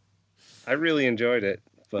really enjoyed it.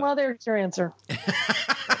 But well, there's your answer.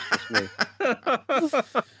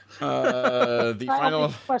 The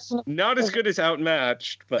final question. Not as good as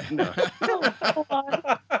Outmatched, but no. Oh,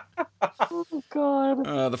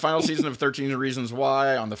 God. The final season of 13 Reasons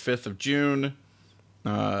Why on the 5th of June.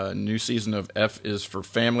 New season of F is for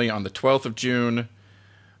Family on the 12th of June.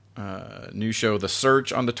 New show The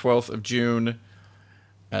Search on the 12th of June.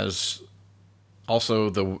 As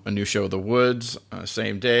also a new show The Woods,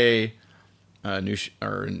 same day.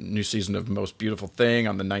 New season of Most Beautiful Thing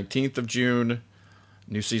on the 19th of June.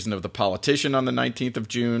 New season of The Politician on the 19th of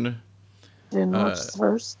June. Didn't watch the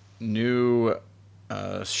first. New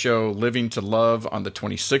show Living to Love on the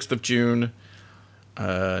 26th of June.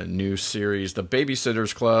 New series The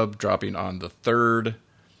Babysitters Club dropping on the 3rd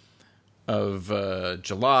of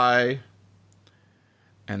July.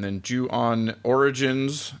 And then Ju-On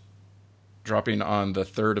Origins dropping on the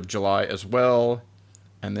 3rd of July as well.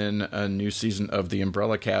 And then a new season of The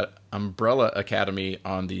Umbrella Academy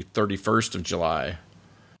on the 31st of July.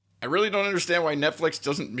 I really don't understand why Netflix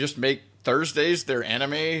doesn't just make Thursdays their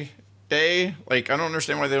anime day. Like, I don't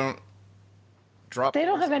understand why they don't drop. They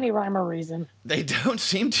don't have any rhyme or reason. They don't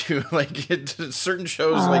seem to. Like, certain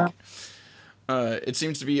shows, it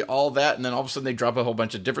seems to be all that, and then all of a sudden they drop a whole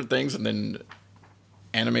bunch of different things, and then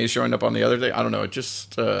anime is showing up on the other day. I don't know. It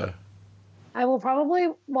just... I will probably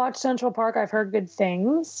watch Central Park. I've heard good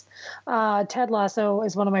things. Ted Lasso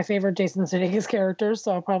is one of my favorite Jason Sudeikis characters,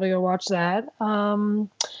 so I'll probably go watch that.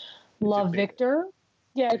 Love Victor.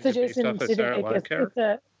 Yeah, it's a Jason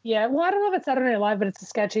Sudeikis. Yeah, well, I don't know if it's Saturday Night Live, but it's a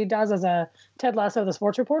sketch he does as a Ted Lasso, the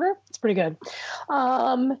sports reporter. It's pretty good.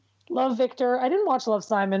 Love Victor. I didn't watch Love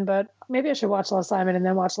Simon, but maybe I should watch Love Simon and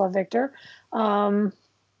then watch Love Victor. I'm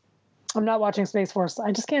not watching Space Force.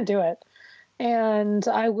 I just can't do it. And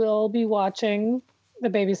I will be watching The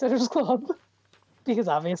Babysitters Club, because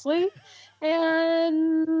obviously,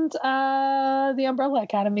 and The Umbrella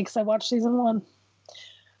Academy, because I watched season 1.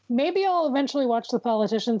 Maybe I'll eventually watch The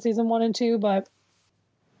Politician season 1 and 2, but,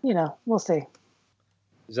 we'll see.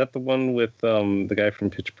 Is that the one with the guy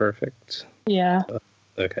from Pitch Perfect? Yeah.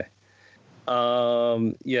 Okay.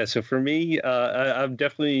 So for me, I'm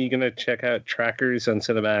definitely going to check out Trackers on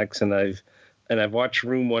Cinemax, and I've watched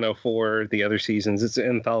Room 104, the other seasons. It's an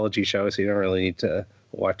anthology show, so you don't really need to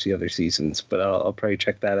watch the other seasons. But I'll probably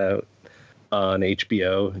check that out on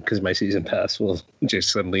HBO, because my season pass will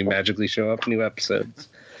just suddenly magically show up new episodes.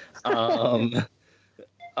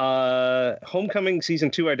 Homecoming season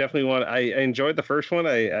 2, I definitely want. I enjoyed the first one.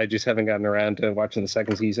 I just haven't gotten around to watching the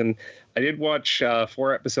second season. I did watch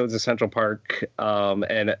 4 episodes of Central Park,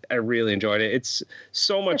 and I really enjoyed it. It's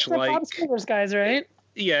so much It's the like Bob Stevens guys, right?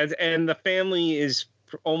 Yeah, and the family is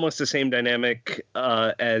almost the same dynamic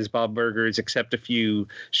as Bob Burgers, except if you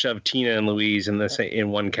shove Tina and Louise in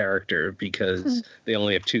one character because they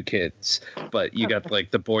only have 2 kids. But you got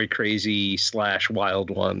like the boy crazy / wild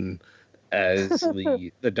one as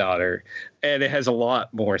the daughter, and it has a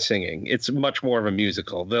lot more singing. It's much more of a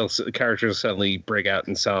musical. The characters suddenly break out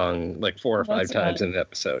in song like 4 or 5 times in an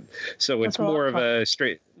episode. So it's more of a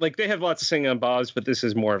straight, like they have lots of singing on Bob's, but this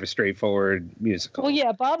is more of a straightforward musical. Well,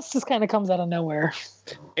 yeah, Bob's just kind of comes out of nowhere.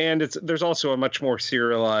 And there's also a much more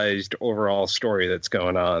serialized overall story that's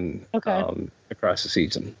going on across the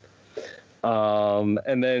season.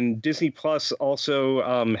 And then Disney Plus also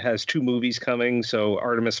has 2 movies coming. So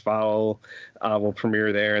Artemis Fowl will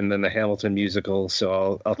premiere there, and then the Hamilton musical.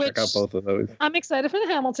 So I'll check out both of those. I'm excited for the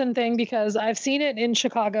Hamilton thing because I've seen it in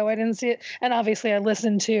Chicago. I didn't see it, and obviously I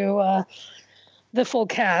listen to the full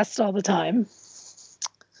cast all the time,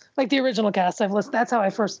 like the original cast. I've listened. That's how I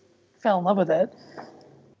first fell in love with it.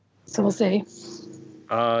 So we'll see.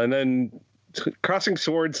 And then Crossing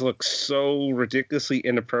Swords looks so ridiculously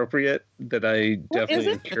inappropriate that I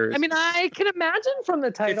definitely am curious. I mean, I can imagine from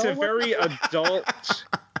the title. It's a very adult.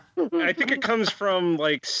 I think it comes from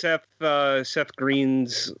like Seth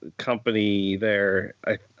Green's company there.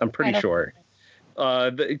 I'm pretty sure.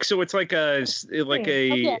 So it's like a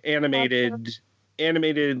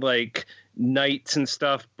animated like knights and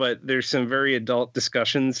stuff, but there's some very adult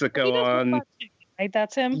discussions that go on. Robot Chicken, right?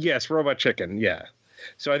 That's him. Yes, Robot Chicken. Yeah.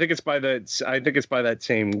 So I think it's by that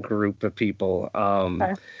same group of people.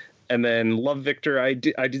 Okay. And then Love Victor, I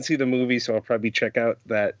did see the movie, so I'll probably check out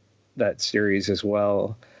that series as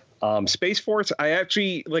well. Space Force, I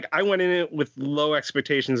went in it with low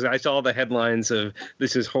expectations. I saw the headlines of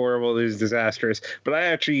this is horrible, this is disastrous, but I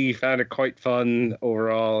actually found it quite fun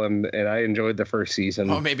overall, and I enjoyed the first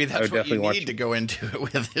season. Oh, maybe that's what you need to go into it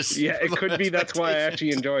with this. Yeah, it could be. That's why I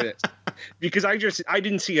actually enjoyed it. Because I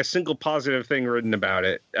didn't see a single positive thing written about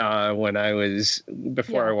it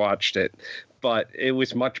before I watched it. But it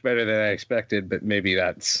was much better than I expected. But maybe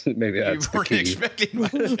that's you the key. Expecting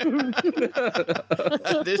much.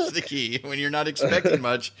 That is the key. When you're not expecting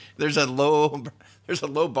much, there's a low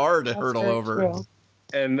bar to hurdle over. True.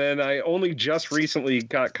 And then I only just recently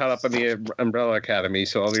got caught up on the Umbrella Academy,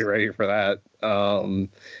 so I'll be ready for that. And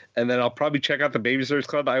then I'll probably check out the Babysitters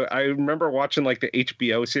Club. I remember watching like the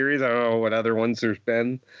HBO series. I don't know what other ones there's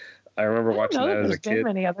been. I remember watching that as a kid.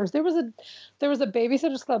 Many others. There was a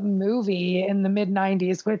Babysitters Club movie in the mid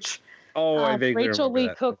 '90s, which Rachel Lee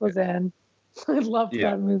Cook was in. I loved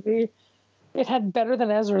that movie. It had Better Than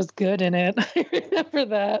Ezra's Good in it. I remember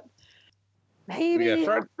that. Maybe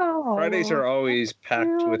Fridays are always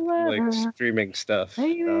packed with like streaming stuff.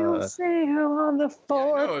 Maybe we'll see you on the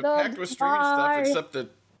 4th packed with streaming stuff, except that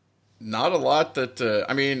not a lot that.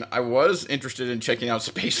 I mean, I was interested in checking out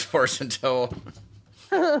Space Force until.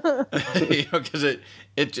 Because it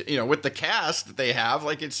with the cast that they have,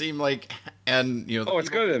 like it seemed like, and it's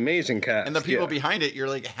got an amazing cast, and the people behind it, you're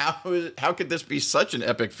like, how could this be such an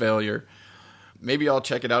epic failure? Maybe I'll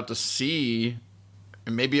check it out to see,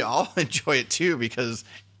 and maybe I'll enjoy it too because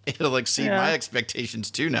it'll exceed my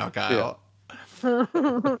expectations too now, Kyle. Yeah.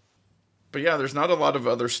 But yeah, there's not a lot of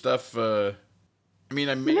other stuff. I mean,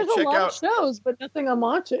 I may check out shows, but nothing I'm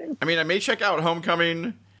watching. I mean, I may check out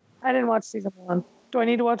Homecoming. I didn't watch season 1. Do I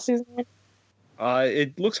need to watch season 1?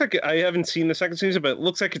 It looks like I haven't seen the second season, but it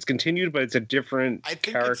looks like it's continued, but it's a different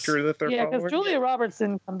character that they're following. Yeah, because Julia Roberts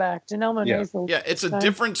didn't come back. Janelle Monáe's Yeah, it's a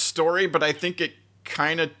different story, but I think it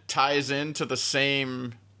kind of ties into the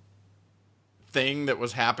same thing that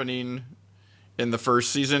was happening in the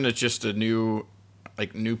first season. It's just a new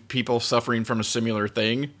people suffering from a similar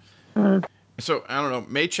thing. Mm-hmm. So, I don't know,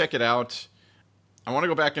 may check it out. I want to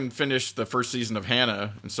go back and finish the first season of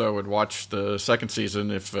Hannah, and so I would watch the second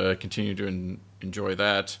season if I continue to enjoy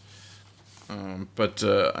that. And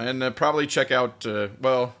probably check out,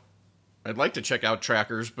 I'd like to check out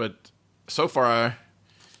Trackers, but so far,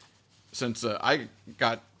 since I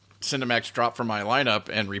got Cinemax dropped from my lineup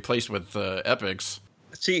and replaced with Epix.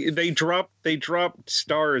 See, they dropped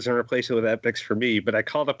Stars and replaced it with Epix for me, but I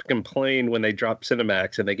called up to complain when they dropped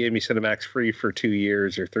Cinemax, and they gave me Cinemax free for 2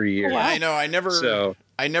 years or 3 years. Yeah, I know. I never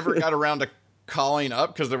got around to calling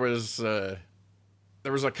up because there was a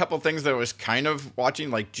couple things that I was kind of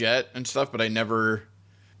watching, like Jet and stuff, but I never,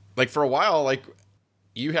 like for a while, like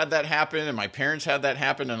you had that happen, and my parents had that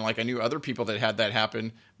happen, and like I knew other people that had that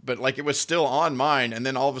happen, but like it was still on mine, and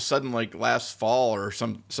then all of a sudden, like last fall or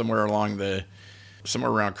somewhere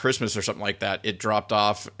around Christmas or something like that, it dropped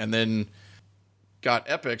off, and then got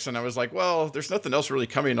Epix, and I was like, well, there's nothing else really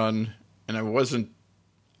coming on, and I wasn't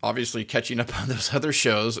obviously catching up on those other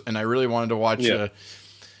shows, and I really wanted to watch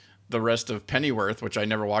the rest of Pennyworth, which I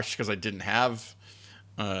never watched because I didn't have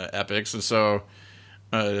Epix, and so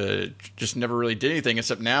just never really did anything,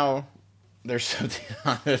 except now there's something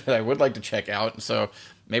on it that I would like to check out, and so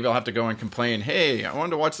maybe I'll have to go and complain, hey, I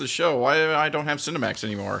wanted to watch this show, why I don't have Cinemax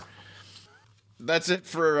anymore. That's it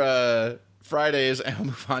for Fridays, and we'll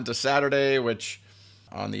move on to Saturday, which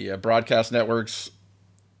on the broadcast networks,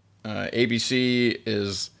 ABC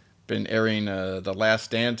has been airing the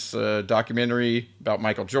Last Dance documentary about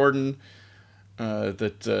Michael Jordan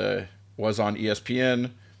that was on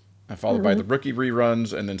ESPN, followed by the Rookie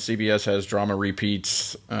reruns, and then CBS has drama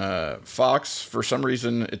repeats. Fox, for some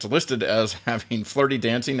reason, it's listed as having Flirty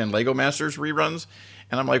Dancing and Lego Masters reruns,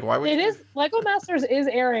 and I'm like, why would Lego Masters is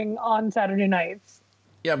airing on Saturday nights.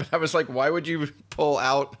 Yeah, but I was like, why would you pull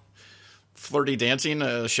out Flirty Dancing,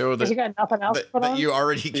 a show that you got nothing else that you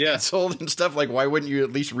already canceled and stuff? Like, why wouldn't you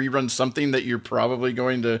at least rerun something that you're probably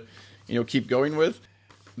going to, keep going with?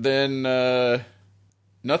 Then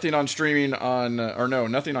nothing on streaming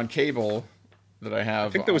nothing on cable that I have. I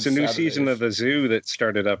think there was a new season of The Zoo that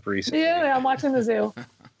started up recently. Yeah, I'm watching The Zoo.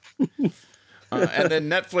 And then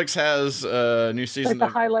Netflix has a new season. Like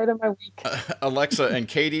the highlight of my week. Alexa and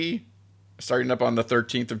Katie, starting up on the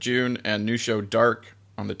 13th of June, and new show Dark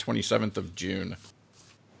on the 27th of June.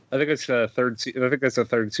 I think it's the third. I think that's the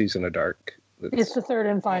third season of Dark. It's the third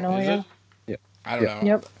and final. Is it? Yeah. I don't know.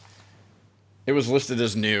 Yep. It was listed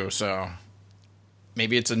as new, so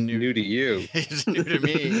maybe it's new to you. It's new to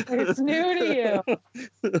me. It's new to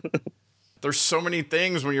you. There's so many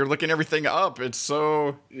things when you're looking everything up. It's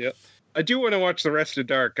so. Yep. I do want to watch the rest of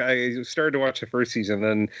Dark. I started to watch the first season,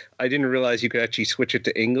 then I didn't realize you could actually switch it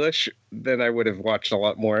to English. Then I would have watched a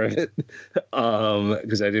lot more of it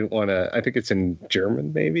because I didn't want to. I think it's in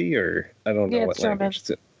German, maybe, or I don't know what language it's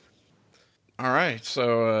in. All right,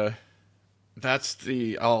 so that's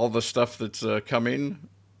all the stuff that's coming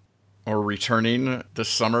or returning this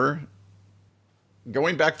summer.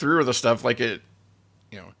 Going back through the stuff, like it,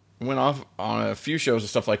 went off on a few shows and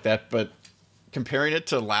stuff like that, but comparing it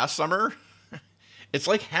to last summer, it's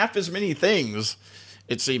like half as many things,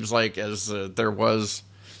 it seems like, as there was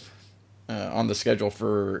on the schedule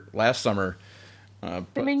for last summer. I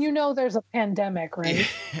mean, there's a pandemic, right?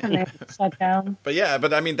 And they have to shut down.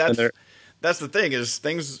 But I mean, that's the thing, is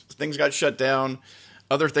things got shut down.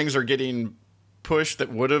 Other things are getting pushed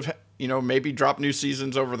that would have, maybe dropped new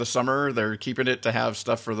seasons over the summer. They're keeping it to have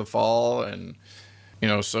stuff for the fall, and,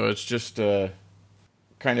 so it's just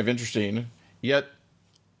kind of interesting. Yet,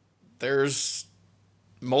 there's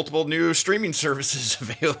multiple new streaming services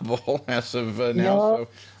available as of now. So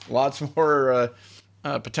lots more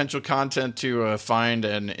potential content to find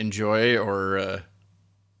and enjoy, or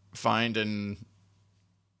find and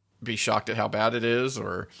be shocked at how bad it is,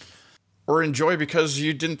 or enjoy because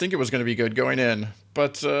you didn't think it was going to be good going in.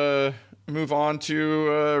 But move on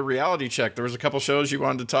to Reality Check. There was a couple shows you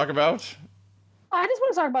wanted to talk about. I just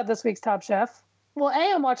want to talk about this week's Top Chef. Well,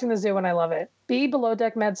 A, I'm watching The Zoo and I love it. B, Below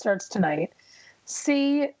Deck Med starts tonight.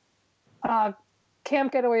 C,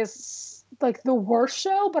 Camp Getaway is like the worst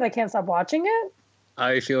show, but I can't stop watching it.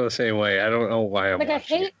 I feel the same way. I don't know why I'm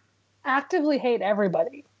watching it. Actively hate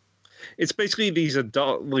everybody. It's basically these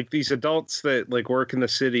adults that like work in the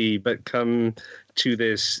city but come to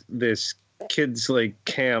this kids like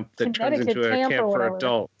camp that turns into a camp for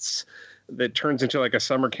adults. That turns into like a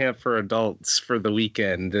summer camp for adults for the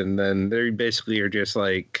weekend, and then they basically are just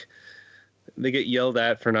like, they get yelled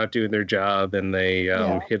at for not doing their job, and they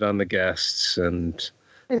hit on the guests, and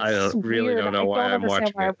I don't know why I'm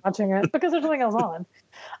watching it. Because there's nothing else on.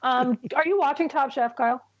 Are you watching Top Chef,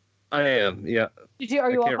 Kyle? I am, yeah.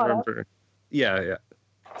 Are you all caught up? Yeah.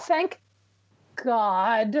 Thank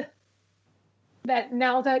God that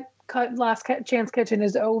now that Last Chance Kitchen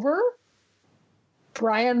is over,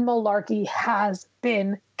 Brian Malarkey has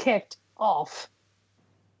been kicked off.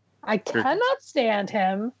 I cannot stand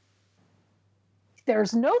him.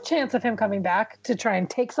 There's no chance of him coming back to try and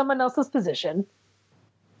take someone else's position.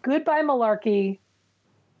 Goodbye, Malarkey.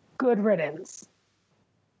 Good riddance.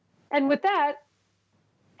 And with that,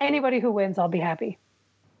 anybody who wins, I'll be happy.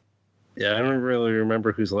 Yeah, I don't really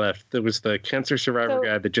remember who's left. There was the cancer survivor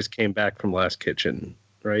guy that just came back from Last Kitchen,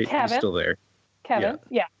 right? Kevin. He's still there. Kevin,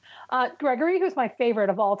 yeah. Gregory, who's my favorite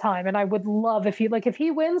of all time, and I would love if he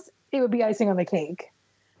wins, it would be icing on the cake.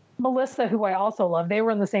 Melissa, who I also love. They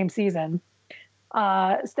were in the same season.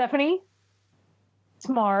 Stephanie,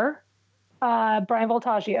 Tamar, Brian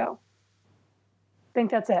Voltaggio. I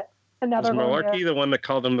think that's it. Another Was Malarkey the one that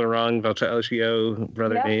called him the wrong Voltaggio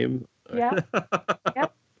brother name? Yeah.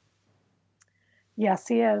 Yep. Yes,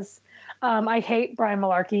 he is. I hate Brian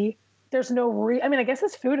Malarkey. There's no I mean, I guess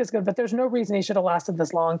his food is good, but there's no reason he should have lasted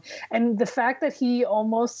this long. And the fact that he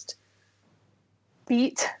almost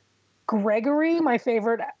beat Gregory, my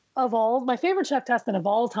favorite chef Testin of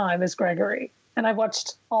all time is Gregory. And I've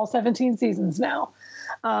watched all 17 seasons now.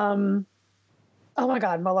 Oh my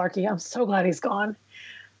God, Malarkey. I'm so glad he's gone.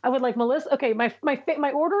 I would like Melissa. Okay,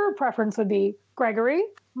 my order of preference would be Gregory,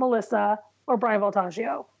 Melissa, or Brian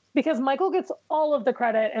Voltaggio. Because Michael gets all of the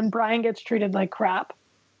credit and Brian gets treated like crap.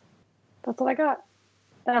 That's what I got.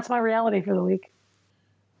 That's my reality for the week.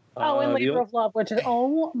 And Labor of Love, which is,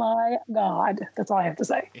 oh my God. That's all I have to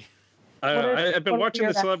say. I've been watching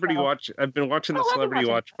the Celebrity Watch. I've been watching the Celebrity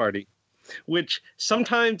Watch Party, which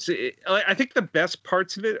sometimes I think the best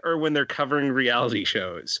parts of it are when they're covering reality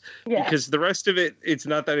shows. Yes. Because the rest of it, it's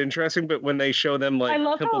not that interesting. But when they show them like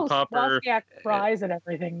Pimple Popper, cries and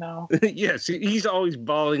everything, though. Yes, he's always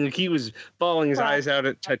bawling. Like he was bawling his eyes out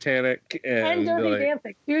at Titanic and Dirty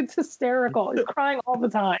Dancing. Dude's hysterical. He's crying all the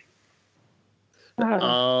time.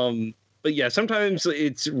 But yeah, sometimes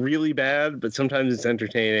it's really bad, but sometimes it's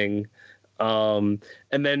entertaining. And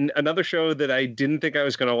then another show that I didn't think I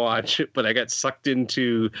was going to watch, but I got sucked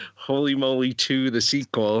into, Holy Moly 2, the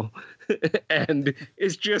sequel, and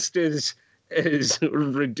it's just as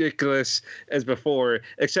ridiculous as before,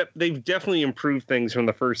 except they've definitely improved things from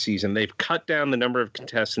the first season. They've cut down the number of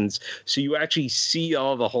contestants, so you actually see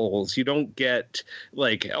all the holes. You don't get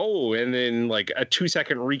like, and then like a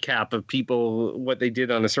 2-second recap of people, what they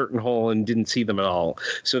did on a certain hole and didn't see them at all.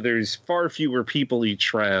 So there's far fewer people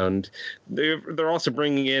each round. They're also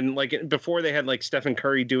bringing in, like before they had like Stephen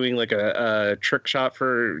Curry doing like a trick shot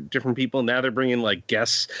for different people. Now they're bringing like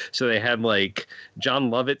guests. So they had like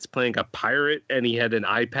John Lovitz playing a pirate, and he had an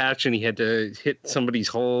eye patch, and he had to hit somebody's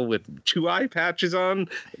hole with 2 eye patches on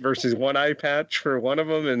versus 1 eye patch for one of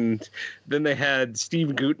them. And then they had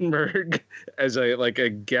Steve Guttenberg as a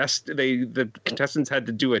guest. The contestants had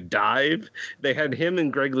to do a dive. They had him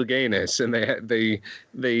and Greg Louganis, and they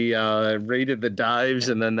rated the dives,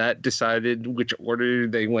 and then that decided which order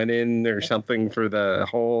they went in or something for the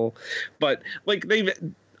hole. But like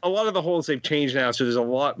a lot of the holes they've changed now, so there's a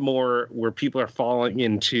lot more where people are falling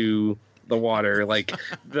into the water. Like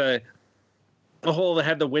the hole that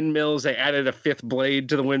had the windmills, they added a 5th blade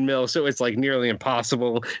to the windmill, so it's like nearly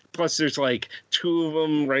impossible. Plus there's like 2 of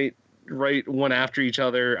them right one after each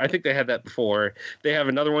other. I think they had that before. They have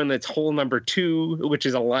another one that's hole number 2, which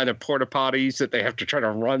is a line of porta potties that they have to try to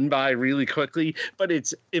run by really quickly, but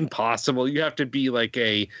it's impossible. You have to be like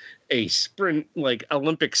a sprint, like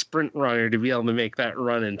Olympic sprint runner, to be able to make that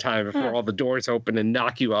run in time before all the doors open and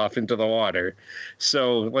knock you off into the water.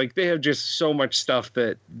 So like they have just so much stuff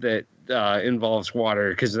that involves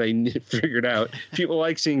water, because they figured out people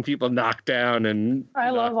like seeing people knocked down. And I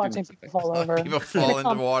love watching people fall over. People fall in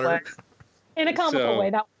the water. In a comical way,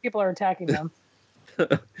 not when people are attacking them.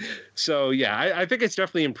 So yeah, I think it's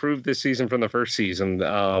definitely improved this season from the first season.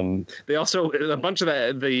 They also, a bunch of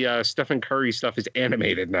the Stephen Curry stuff is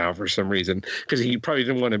animated now for some reason, because he probably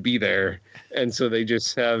didn't want to be there, and so they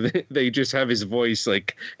just have his voice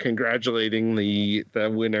like congratulating the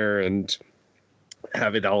winner and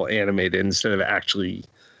have it all animated instead of actually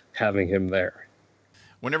having him there.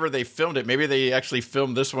 Whenever they filmed it, maybe they actually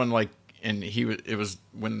filmed this one like, and it was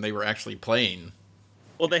when they were actually playing.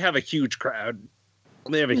 Well, they have a huge crowd.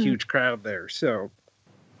 They have a huge crowd there, so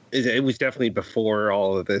it was definitely before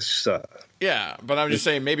all of this. Yeah, but I'm just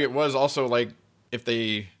saying maybe it was also like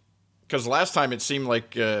because last time it seemed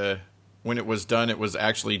like when it was done, it was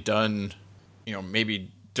actually done, maybe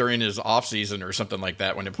during his off season or something like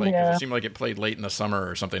that when it played. Yeah. It seemed like it played late in the summer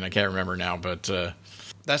or something. I can't remember now, but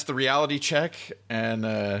that's the reality check, and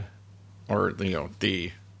or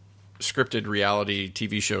the scripted reality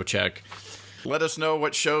TV show check. Let us know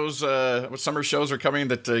what shows, what summer shows are coming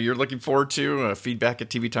that you're looking forward to. Feedback at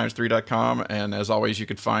tvtimes3.com. And as always, you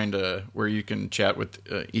can find where you can chat with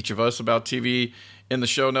each of us about TV in the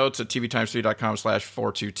show notes at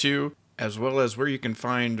tvtimes3.com/422, as well as where you can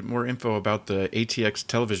find more info about the ATX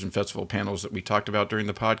Television Festival panels that we talked about during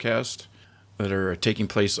the podcast that are taking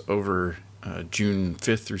place over June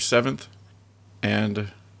 5th through 7th.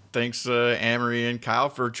 And thanks, Amrie and Kyle,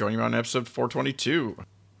 for joining me on episode 422.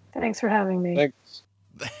 Thanks for having me. Thanks.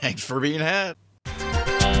 Thanks for being had.